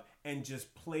step up and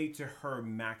just play to her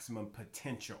maximum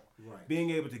potential. Right. Being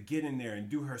able to get in there and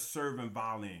do her serve and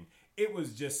volleying. It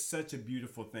was just such a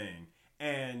beautiful thing.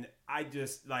 And I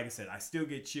just, like I said, I still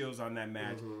get chills on that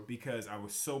match because I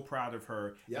was so proud of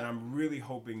her. Yep. And I'm really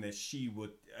hoping that she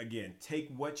would, again, take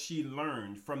what she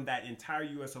learned from that entire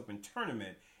U.S. Open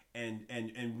tournament and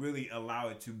really allow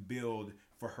it to build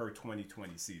for her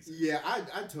 2020 season. Yeah,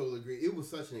 I totally agree. It was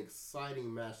such an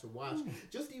exciting match to watch.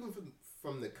 Just even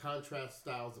from the contrast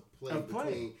styles of play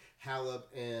between Halep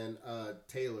and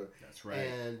Taylor. That's right.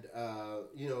 And,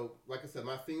 like I said,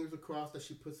 my fingers are crossed that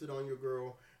she puts it on your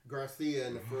girl Garcia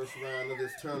in the first round of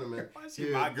this tournament. Why is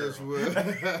she my girl?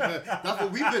 That's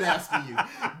what we've been asking you.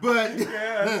 But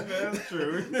yeah, that's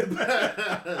true.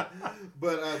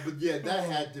 but yeah, that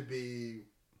had to be,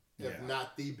 if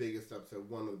not the biggest upset,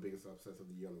 one of the biggest upsets of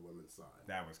the year on the women's side.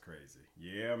 That was crazy.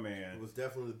 Yeah, man. It was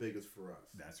definitely the biggest for us.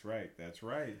 That's right. That's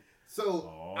right.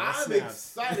 So I'm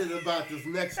excited about this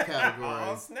next category.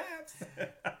 All snaps.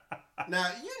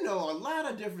 Now, a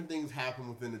lot of different things happen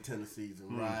within the tennis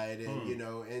season, right? And,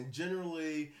 and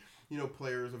generally,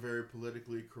 players are very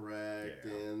politically correct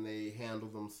and they handle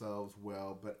themselves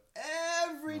well. But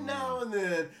every now and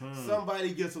then,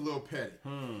 somebody gets a little petty.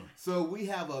 So we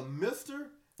have a Mr.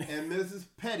 and Mrs.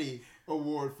 Petty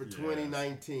award for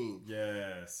 2019.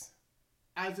 Yes.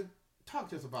 Isaac, talk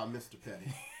to us about Mr.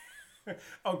 Petty.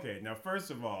 Okay, now first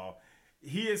of all,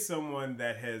 he is someone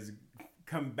that has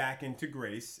come back into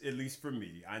grace, at least for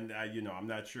me. I'm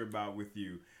not sure about with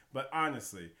you, but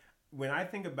honestly, when I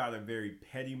think about a very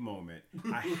petty moment,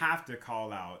 I have to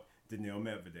call out Daniil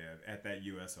Medvedev at that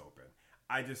U.S. Open.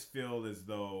 I just feel as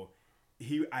though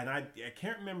I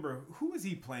can't remember who was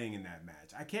he playing in that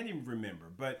match. I can't even remember,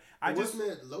 but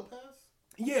wasn't it Lopez?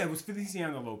 Yeah, it was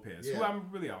Feliciano Lopez, who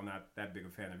I'm really not that big a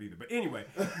fan of either. But anyway,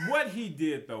 what he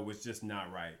did, though, was just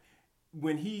not right.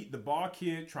 When the ball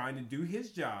kid trying to do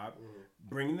his job,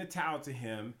 bringing the towel to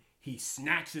him, he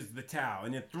snatches the towel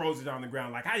and then throws it on the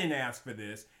ground like, I didn't ask for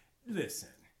this. Listen.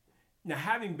 Now,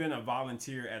 having been a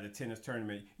volunteer at a tennis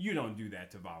tournament, you don't do that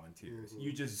to volunteers.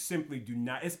 You just simply do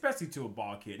not, especially to a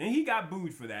ball kid. And he got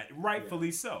booed for that,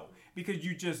 rightfully so, because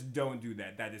you just don't do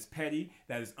that. That is petty.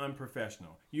 That is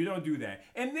unprofessional. You don't do that.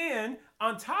 And then,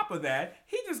 on top of that,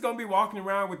 he just going to be walking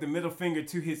around with the middle finger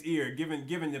to his ear,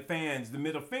 giving the fans the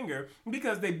middle finger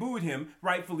because they booed him,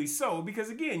 rightfully so,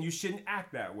 because, again, you shouldn't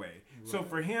act that way. Right. So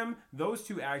for him, those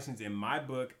two actions in my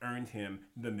book earned him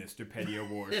the Mr. Petty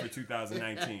Award for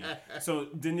 2019. So,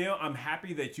 Daniil, I'm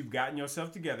happy that you've gotten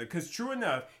yourself together because true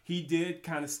enough, he did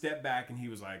kind of step back and he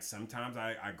was like, sometimes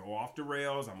I go off the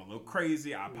rails. I'm a little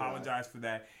crazy. I apologize for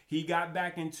that. He got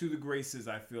back into the graces,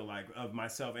 I feel like, of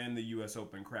myself and the U.S.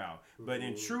 Open crowd. But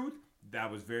in truth, that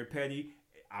was very petty.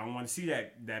 I don't want to see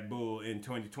that bull in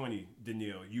 2020,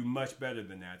 Daniil. You much better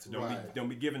than that. So don't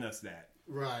be giving us that.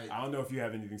 Right. I don't know if you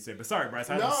have anything to say, but sorry, Bryce,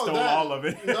 I just stole all of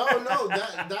it. No,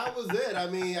 that was it. I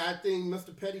mean, I think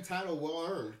Mr. Petty title well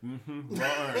earned. Mm-hmm.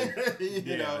 Well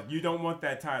earned. You don't want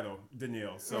that title,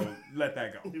 Daniil, so let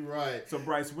that go. Right. So,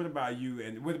 Bryce, what about you,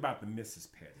 and what about the Mrs.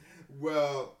 Petty?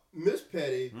 Well, Miss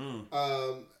Petty,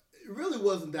 it really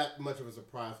wasn't that much of a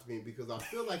surprise to me because I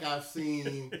feel like I've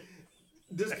seen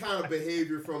this kind of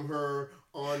behavior from her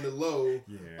on the low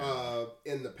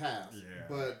in the past. Yeah.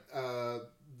 But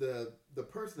the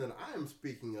person that I am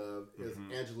speaking of is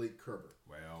Angelique Kerber.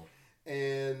 Well.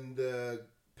 And the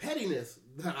pettiness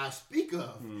that I speak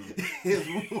of is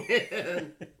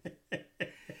when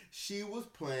she was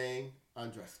playing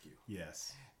Andreescu.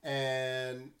 Yes.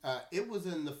 And it was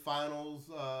in the finals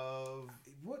of...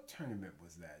 What tournament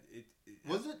was that?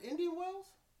 Was it Indian Wells?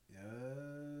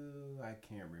 I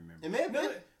can't remember. It may have been.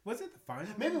 Was it the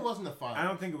finals? Maybe it wasn't the finals. I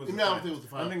don't think it was the finals. I don't think it was the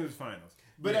finals. I think it was the finals.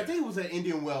 But I think it was at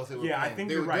Indian Wells they were playing. I think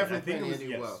they you're were right. Definitely playing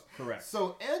Indian Wells. Correct.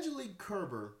 So Angelique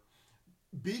Kerber,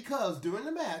 because during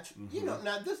the match,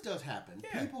 now this does happen.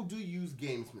 Yeah. People do use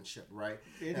gamesmanship, right?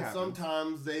 It happens.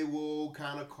 Sometimes they will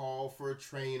kind of call for a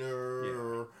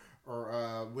trainer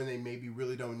when they maybe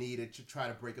really don't need it to try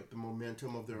to break up the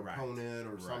momentum of their opponent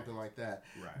or something like that.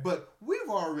 Right. But we've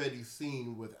already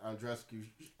seen with Andreescu,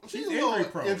 she's a little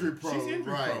injury prone. Injury prone, She's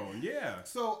injury right? prone, yeah.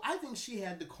 So I think she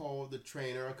had to call the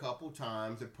trainer a couple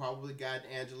times. It probably got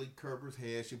Angelique Kerber's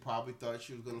head. She probably thought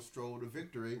she was going to stroll to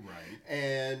victory. Right.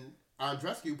 And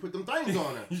Andreescu put them things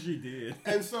on her. She did.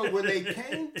 And so when they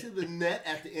came to the net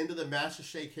at the end of the match to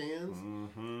shake hands,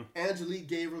 Angelique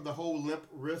gave her the whole limp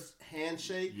wrist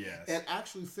handshake. Yes. And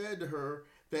actually said to her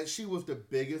that she was the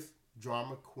biggest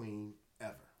drama queen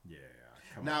ever. Yeah.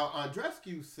 Now,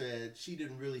 Andreescu said she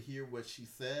didn't really hear what she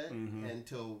said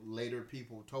until later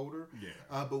people told her.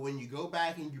 Yeah. But when you go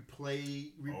back and you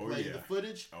replay the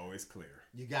footage, it's clear.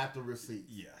 You got the receipts.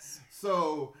 Yes.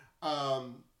 So,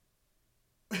 I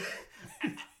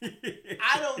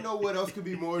don't know what else could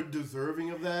be more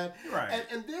deserving of that. Right.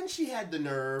 And then she had the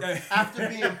nerve, after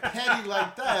being petty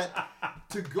like that,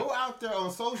 to go out there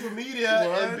on social media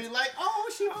and be like,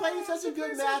 oh, she played such a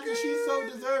good match and she so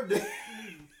deserved it.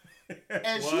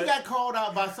 And she got called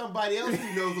out by somebody else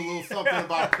who knows a little something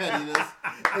about pettiness,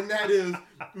 and that is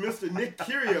Mr. Nick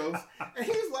Kyrgios. And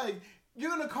he's like, you're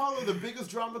going to call her the biggest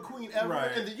drama queen ever,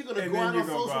 and then you're going to go out on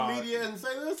social media and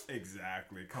say this?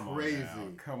 Exactly. Crazy.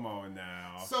 Come on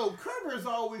now. So Kerber's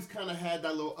always kind of had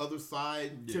that little other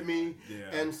side to me,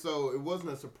 and so it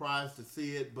wasn't a surprise to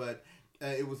see it, but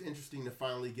it was interesting to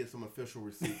finally get some official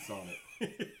receipts on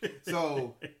it.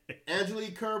 So,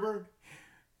 Angelique Kerber,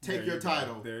 take your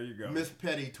title. There you go. Miss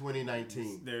Petty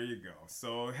 2019. There you go.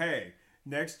 So, hey,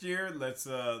 next year, let's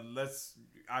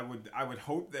I would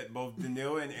hope that both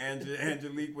Daniil and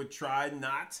Angelique would try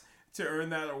not to earn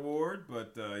that award,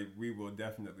 but we will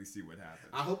definitely see what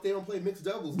happens. I hope they don't play mixed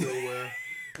doubles though, where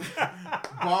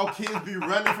ball kids be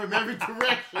running from every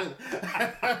direction.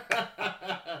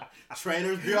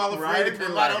 Trainers be all afraid to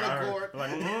come out on the court.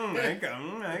 Like,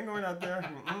 I ain't going out there.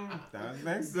 I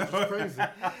think so. It's crazy.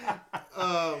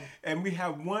 And we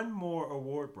have one more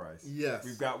award, Bryce. Yes.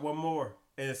 We've got one more,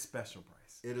 and it's special, Bryce.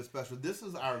 It is special. This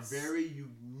is our very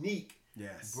unique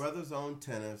Brothers on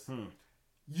Tennis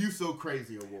You So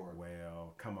Crazy award.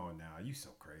 Well, come on now. You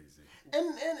so crazy.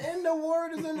 And the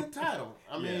award is in the title.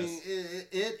 I mean,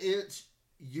 it's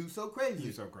You So Crazy.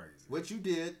 You so crazy. What you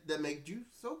did that made you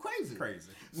so crazy. Crazy.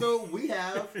 So we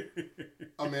have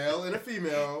a male and a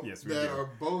female that do. are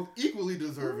both equally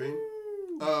deserving.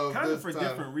 Kind of for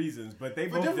different reasons, but they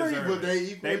both deserve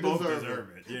it. They both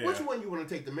deserve it. Yeah. Which one you want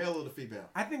to take, the male or the female?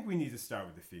 I think we need to start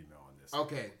with the female on this.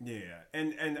 Okay. Yeah.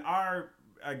 And our,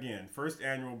 again, first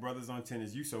annual Brothers on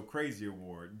Tennis You So Crazy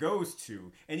award goes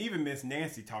to, and even Miss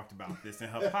Nancy talked about this in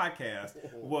her podcast,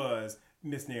 was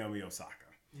Miss Naomi Osaka.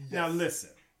 Yes. Now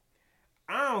listen,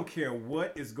 I don't care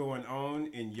what is going on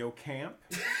in your camp.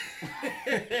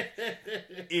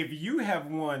 If you have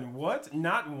won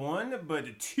not one,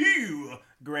 but 2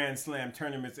 Grand Slam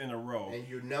tournaments in a row, and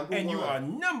you're number and one, you are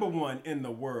number 1 in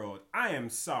the world, I am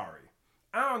sorry.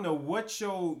 I don't know what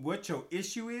your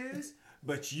issue is,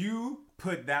 but you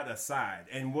put that aside,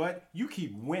 and you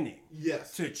keep winning.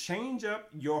 Yes. To change up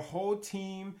your whole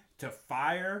team, to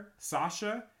fire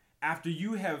Sasha after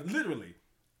you have literally.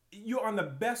 You're on the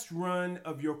best run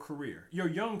of your career, your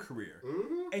young career,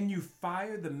 and you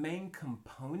fire the main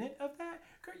component of that?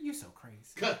 Girl, you're so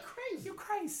crazy. Crazy. You're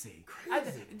crazy.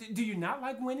 Do you not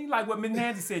like winning? Like what Miss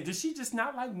Nancy said, does she just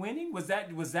not like winning? Was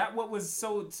that what was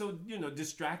so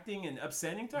distracting and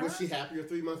upsetting to her? Was she happier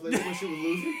 3 months later when she was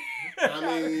losing?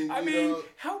 I mean,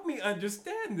 help me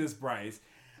understand this, Bryce.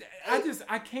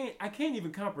 I can't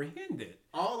even comprehend it.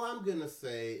 All I'm gonna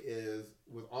say is,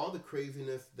 with all the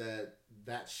craziness that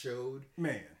showed,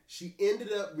 man, she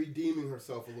ended up redeeming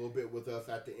herself a little bit with us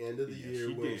at the end of the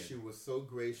year when she was so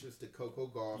gracious to Coco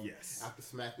Gauff after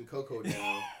smacking Coco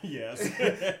down.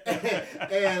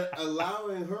 and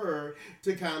allowing her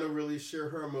to kind of really share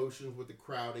her emotions with the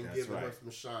crowd and giving her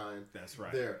some shine. That's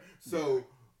right. There. So,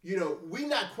 we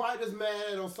not quite as mad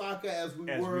at Osaka as we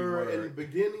were in the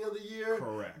beginning of the year.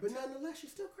 Correct. But nonetheless,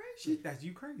 she's still crazy. That's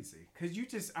you crazy.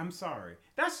 Because I'm sorry.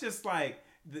 That's just like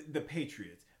the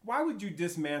Patriots. Why would you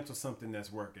dismantle something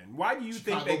that's working? Why do you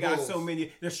think they got so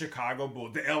many? The Chicago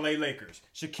Bulls, the LA Lakers,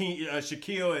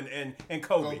 Shaquille and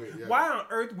Kobe. Why on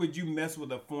earth would you mess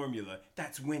with a formula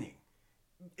that's winning?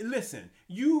 Listen,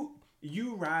 you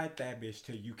ride that bitch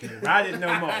till you can't ride it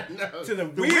no more. Till the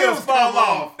wheels fall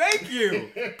off. Thank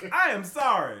you. I am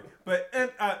sorry. But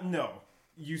no.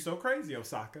 You so crazy,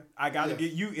 Osaka. I gotta Yes.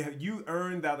 get you. You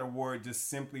earned that award just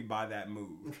simply by that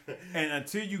move. And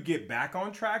until you get back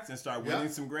on tracks and start winning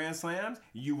some Grand Slams,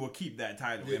 you will keep that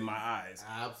title in my eyes.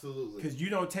 Absolutely. Because you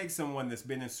don't take someone that's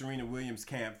been in Serena Williams'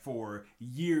 camp for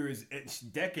years,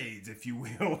 decades, if you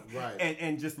will, Right.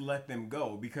 and just let them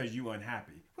go because you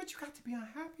unhappy. What you got to be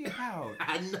unhappy about?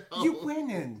 I know. You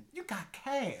winning. You got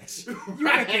cash. You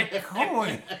making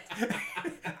coin.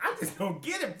 I just don't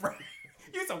get it, bro.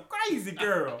 You so crazy,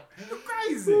 girl. You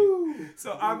crazy.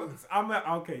 So I'm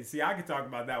okay. See, I can talk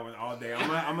about that one all day.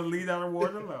 I'm gonna leave that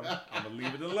award alone. I'm gonna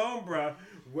leave it alone, bro.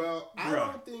 Well, I Bruh.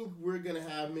 don't think we're gonna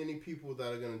have many people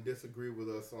that are gonna disagree with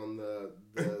us on the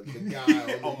guy on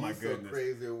the Oh my You So goodness.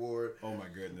 Crazy award. Oh my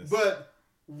goodness. But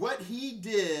what he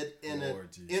did in Lord an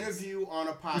Jesus. interview on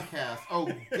a podcast,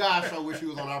 oh gosh, I wish he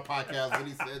was on our podcast when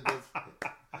he said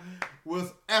this,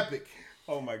 was epic.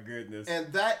 Oh my goodness.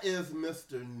 And that is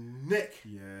Mr. Nick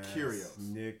Yes. Kyrgios.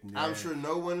 Nick. I'm sure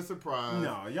no one is surprised.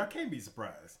 No, y'all can't be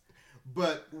surprised.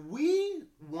 But we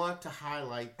want to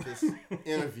highlight this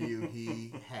interview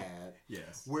he had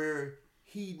Yes. where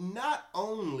he not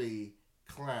only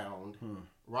clowned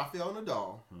Rafael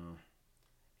Nadal,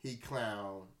 he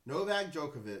clowned Novak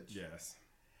Djokovic, Yes.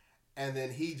 and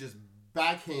then he just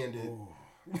backhanded Ooh.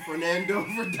 Fernando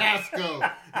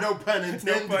Verdasco. No pun intended.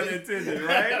 No pun intended,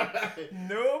 right?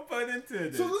 No pun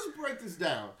intended. So let's break this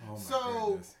down. Oh my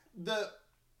so goodness.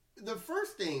 the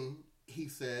first thing he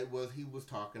said was he was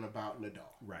talking about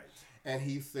Nadal. Right. And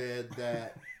he said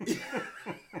that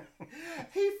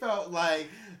he felt like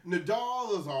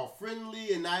Nadal is all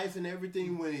friendly and nice and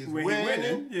everything when he's When winning.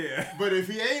 he winning, yeah. But if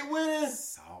he ain't winning,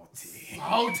 Salty.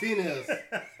 saltiness.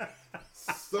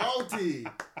 Salty.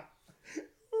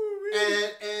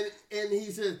 And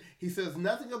he says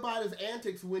nothing about his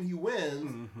antics when he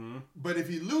wins, but if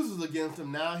he loses against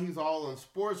him, now he's all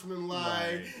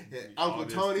unsportsmanlike. Right. Uncle All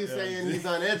this- Tony saying he's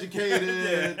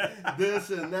uneducated, Yeah. this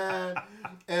and that,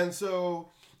 and so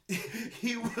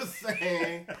he was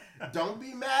saying, "Don't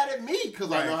be mad at me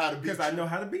because I know how to beat you." Because I know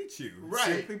how to beat you. Right.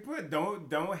 Simply put,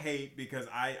 don't hate because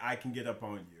I can get up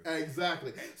on you.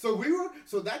 Exactly. So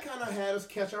that kind of had us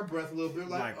catch our breath a little bit,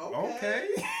 like okay.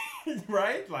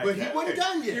 Right? Like, But he wasn't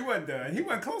done yet. He wasn't done. He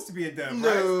wasn't close to being done, No.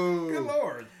 right? Good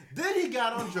Lord. Then he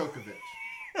got on Djokovic.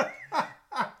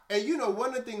 And one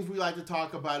of the things we like to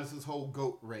talk about is this whole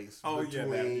GOAT race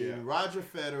between Roger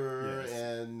Federer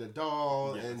and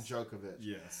Nadal and Djokovic.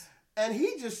 Yes. And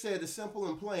he just said it simple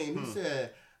and plain. He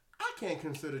said, I can't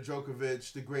consider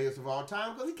Djokovic the greatest of all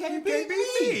time because he can't beat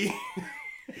me.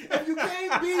 If you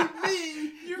can't beat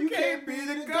me, You can't be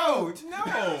the GOAT.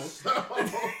 No. So,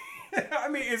 I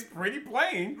mean, it's pretty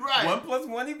plain. Right. 1 +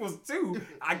 1 = 2.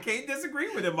 I can't disagree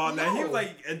with him on that. He was No.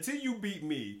 like, until you beat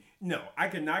me, no, I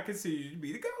cannot consider you to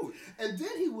be the GOAT. and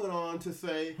then he went on to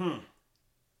say,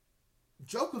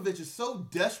 Djokovic is so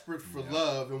desperate for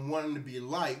love and wanting to be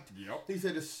liked. Yep. He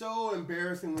said it's so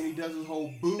embarrassing when he does his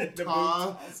whole boot The boot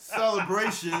toss toss.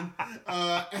 celebration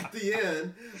at the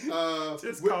end.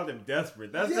 Just with- called him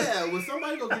desperate. That's when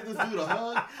somebody go give this dude a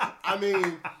hug, I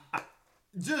mean,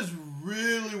 just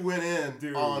really went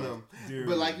in on him. Dude.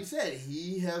 But like you said,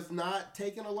 he has not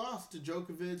taken a loss to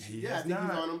Djokovic. He I has think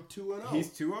not. he's on him 2-0. He's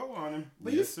 2-0 on him.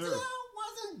 but Yes, he still sir.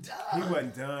 wasn't done. He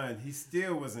wasn't done. He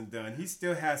still wasn't done. He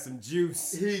still has some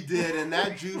juice. He did, and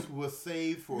that juice was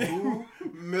saved for who?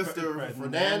 Mr.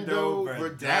 Fernando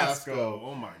Verdasco.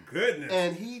 Oh my goodness.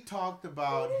 And he talked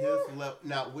about his level.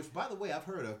 Now, which, by the way, I've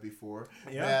heard of before,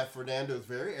 Yeah. that Fernando is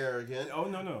very arrogant. Oh,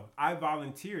 no. I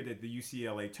volunteered at the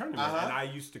UCLA tournament, and I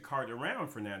used to cart around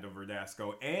Fernando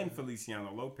Verdasco and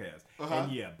Feliciano Lopez.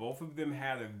 And yeah, both of them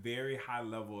had a very high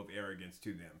level of arrogance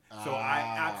to them. So I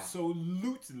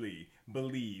absolutely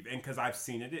believe, and because I've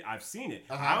seen it.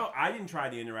 I didn't try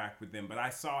to interact with them, but I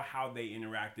saw how they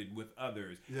interacted with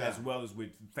others as well as with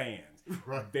fans.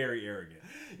 Right. Very arrogant.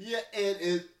 Yeah,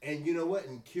 and you know what?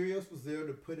 And Kyrgios was there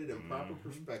to put it in proper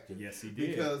perspective. Yes, he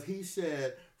did. Because he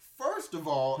said, first of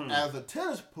all, as a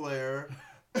tennis player,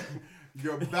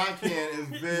 your backhand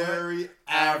is very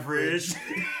average.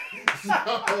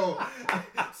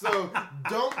 So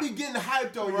don't be getting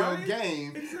hyped on your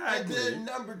game. Exactly. And then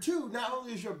number two, not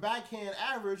only is your backhand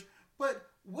average, but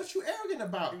what you arrogant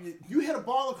about? You hit a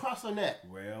ball across the net.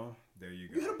 Well, there you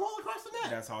go. You hit a ball across the net.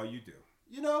 That's all you do.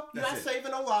 You're not That's it.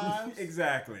 saving no lives.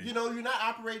 Exactly. You're not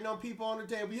operating on people on the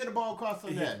table. You hit a ball across the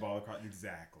He net. hit the ball across.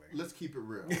 Exactly. Let's keep it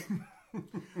real.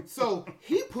 So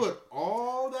he put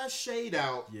all that shade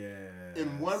out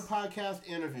in one podcast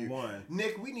interview.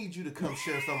 Nick, we need you to come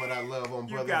share some of that love on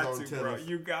You Brothers got on to, Tennis. bro.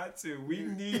 You got to. We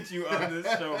need you on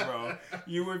this show, bro.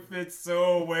 You would fit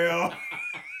so well.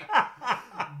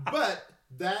 But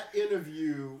that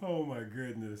interview. Oh my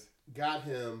goodness. Got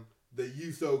him the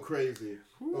 "You So Crazy"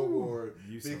 award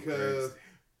because crazy.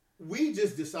 We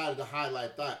just decided to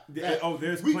highlight that.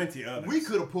 There's plenty others. We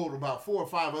could have pulled about 4 or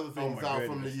 5 other things out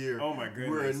from the year. Oh my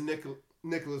goodness. Where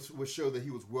Nicholas would show that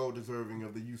he was well deserving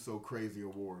of the "You So Crazy"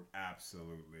 award.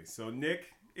 Absolutely. So Nick,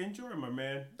 enjoy, my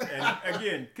man. And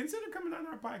again, consider coming on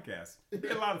our podcast. It'd be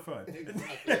a lot of fun.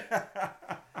 Exactly.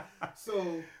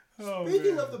 So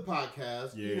speaking of the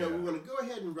podcast, we're going to go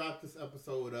ahead and wrap this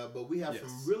episode up, but we have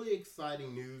some really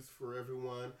exciting news for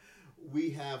everyone.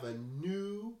 We have a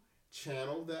new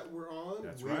channel that we're on.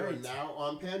 That's we right. are now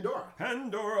on Pandora.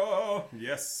 Pandora,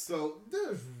 yes. So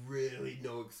there's really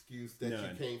no excuse that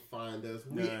you can't find us.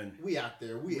 We out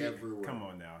there. We everywhere. Come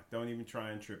on now. Don't even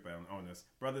try and trip on us.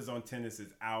 Brothers on Tennis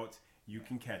is out. You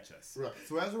can catch us. Right.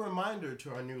 So as a reminder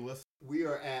to our new listeners, we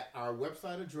are at our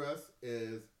website address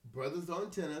is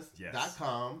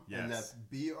brothersontennis.com. Yes. And that's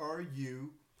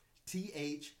BRUTHAS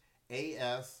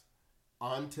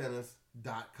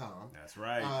ontennis.com. That's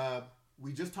right.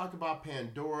 We just talked about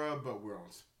Pandora, but we're on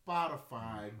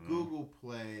Spotify, Google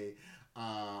Play,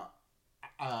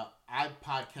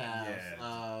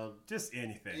 iPodcast. Just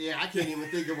anything. Yeah, I can't even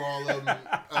think of all of them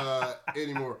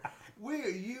anymore.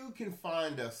 Where you can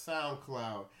find us,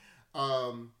 SoundCloud.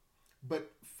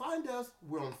 But find us.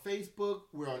 We're on Facebook.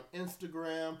 We're on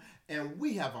Instagram. And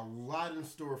we have a lot in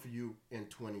store for you in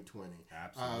 2020.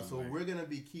 Absolutely. So we're going to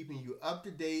be keeping you up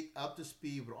to date, up to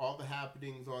speed with all the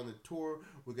happenings on the tour.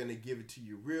 We're going to give it to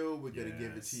you real. We're going to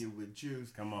give it to you with juice.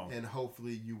 Come on. And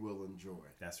hopefully you will enjoy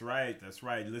it. That's right. That's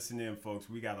right. Listen in, folks.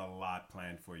 We got a lot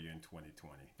planned for you in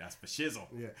 2020. That's for shizzle.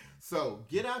 Yeah. So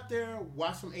get out there,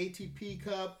 watch some ATP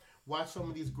Cup. Watch some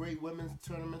of these great women's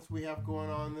tournaments we have going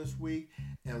on this week,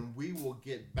 and we will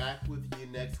get back with you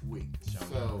next week.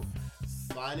 So,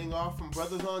 signing off from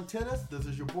Brothers on Tennis, this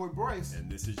is your boy Bryce.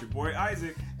 And this is your boy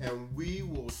Isaac. And we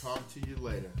will talk to you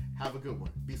later. Have a good one.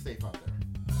 Be safe out there.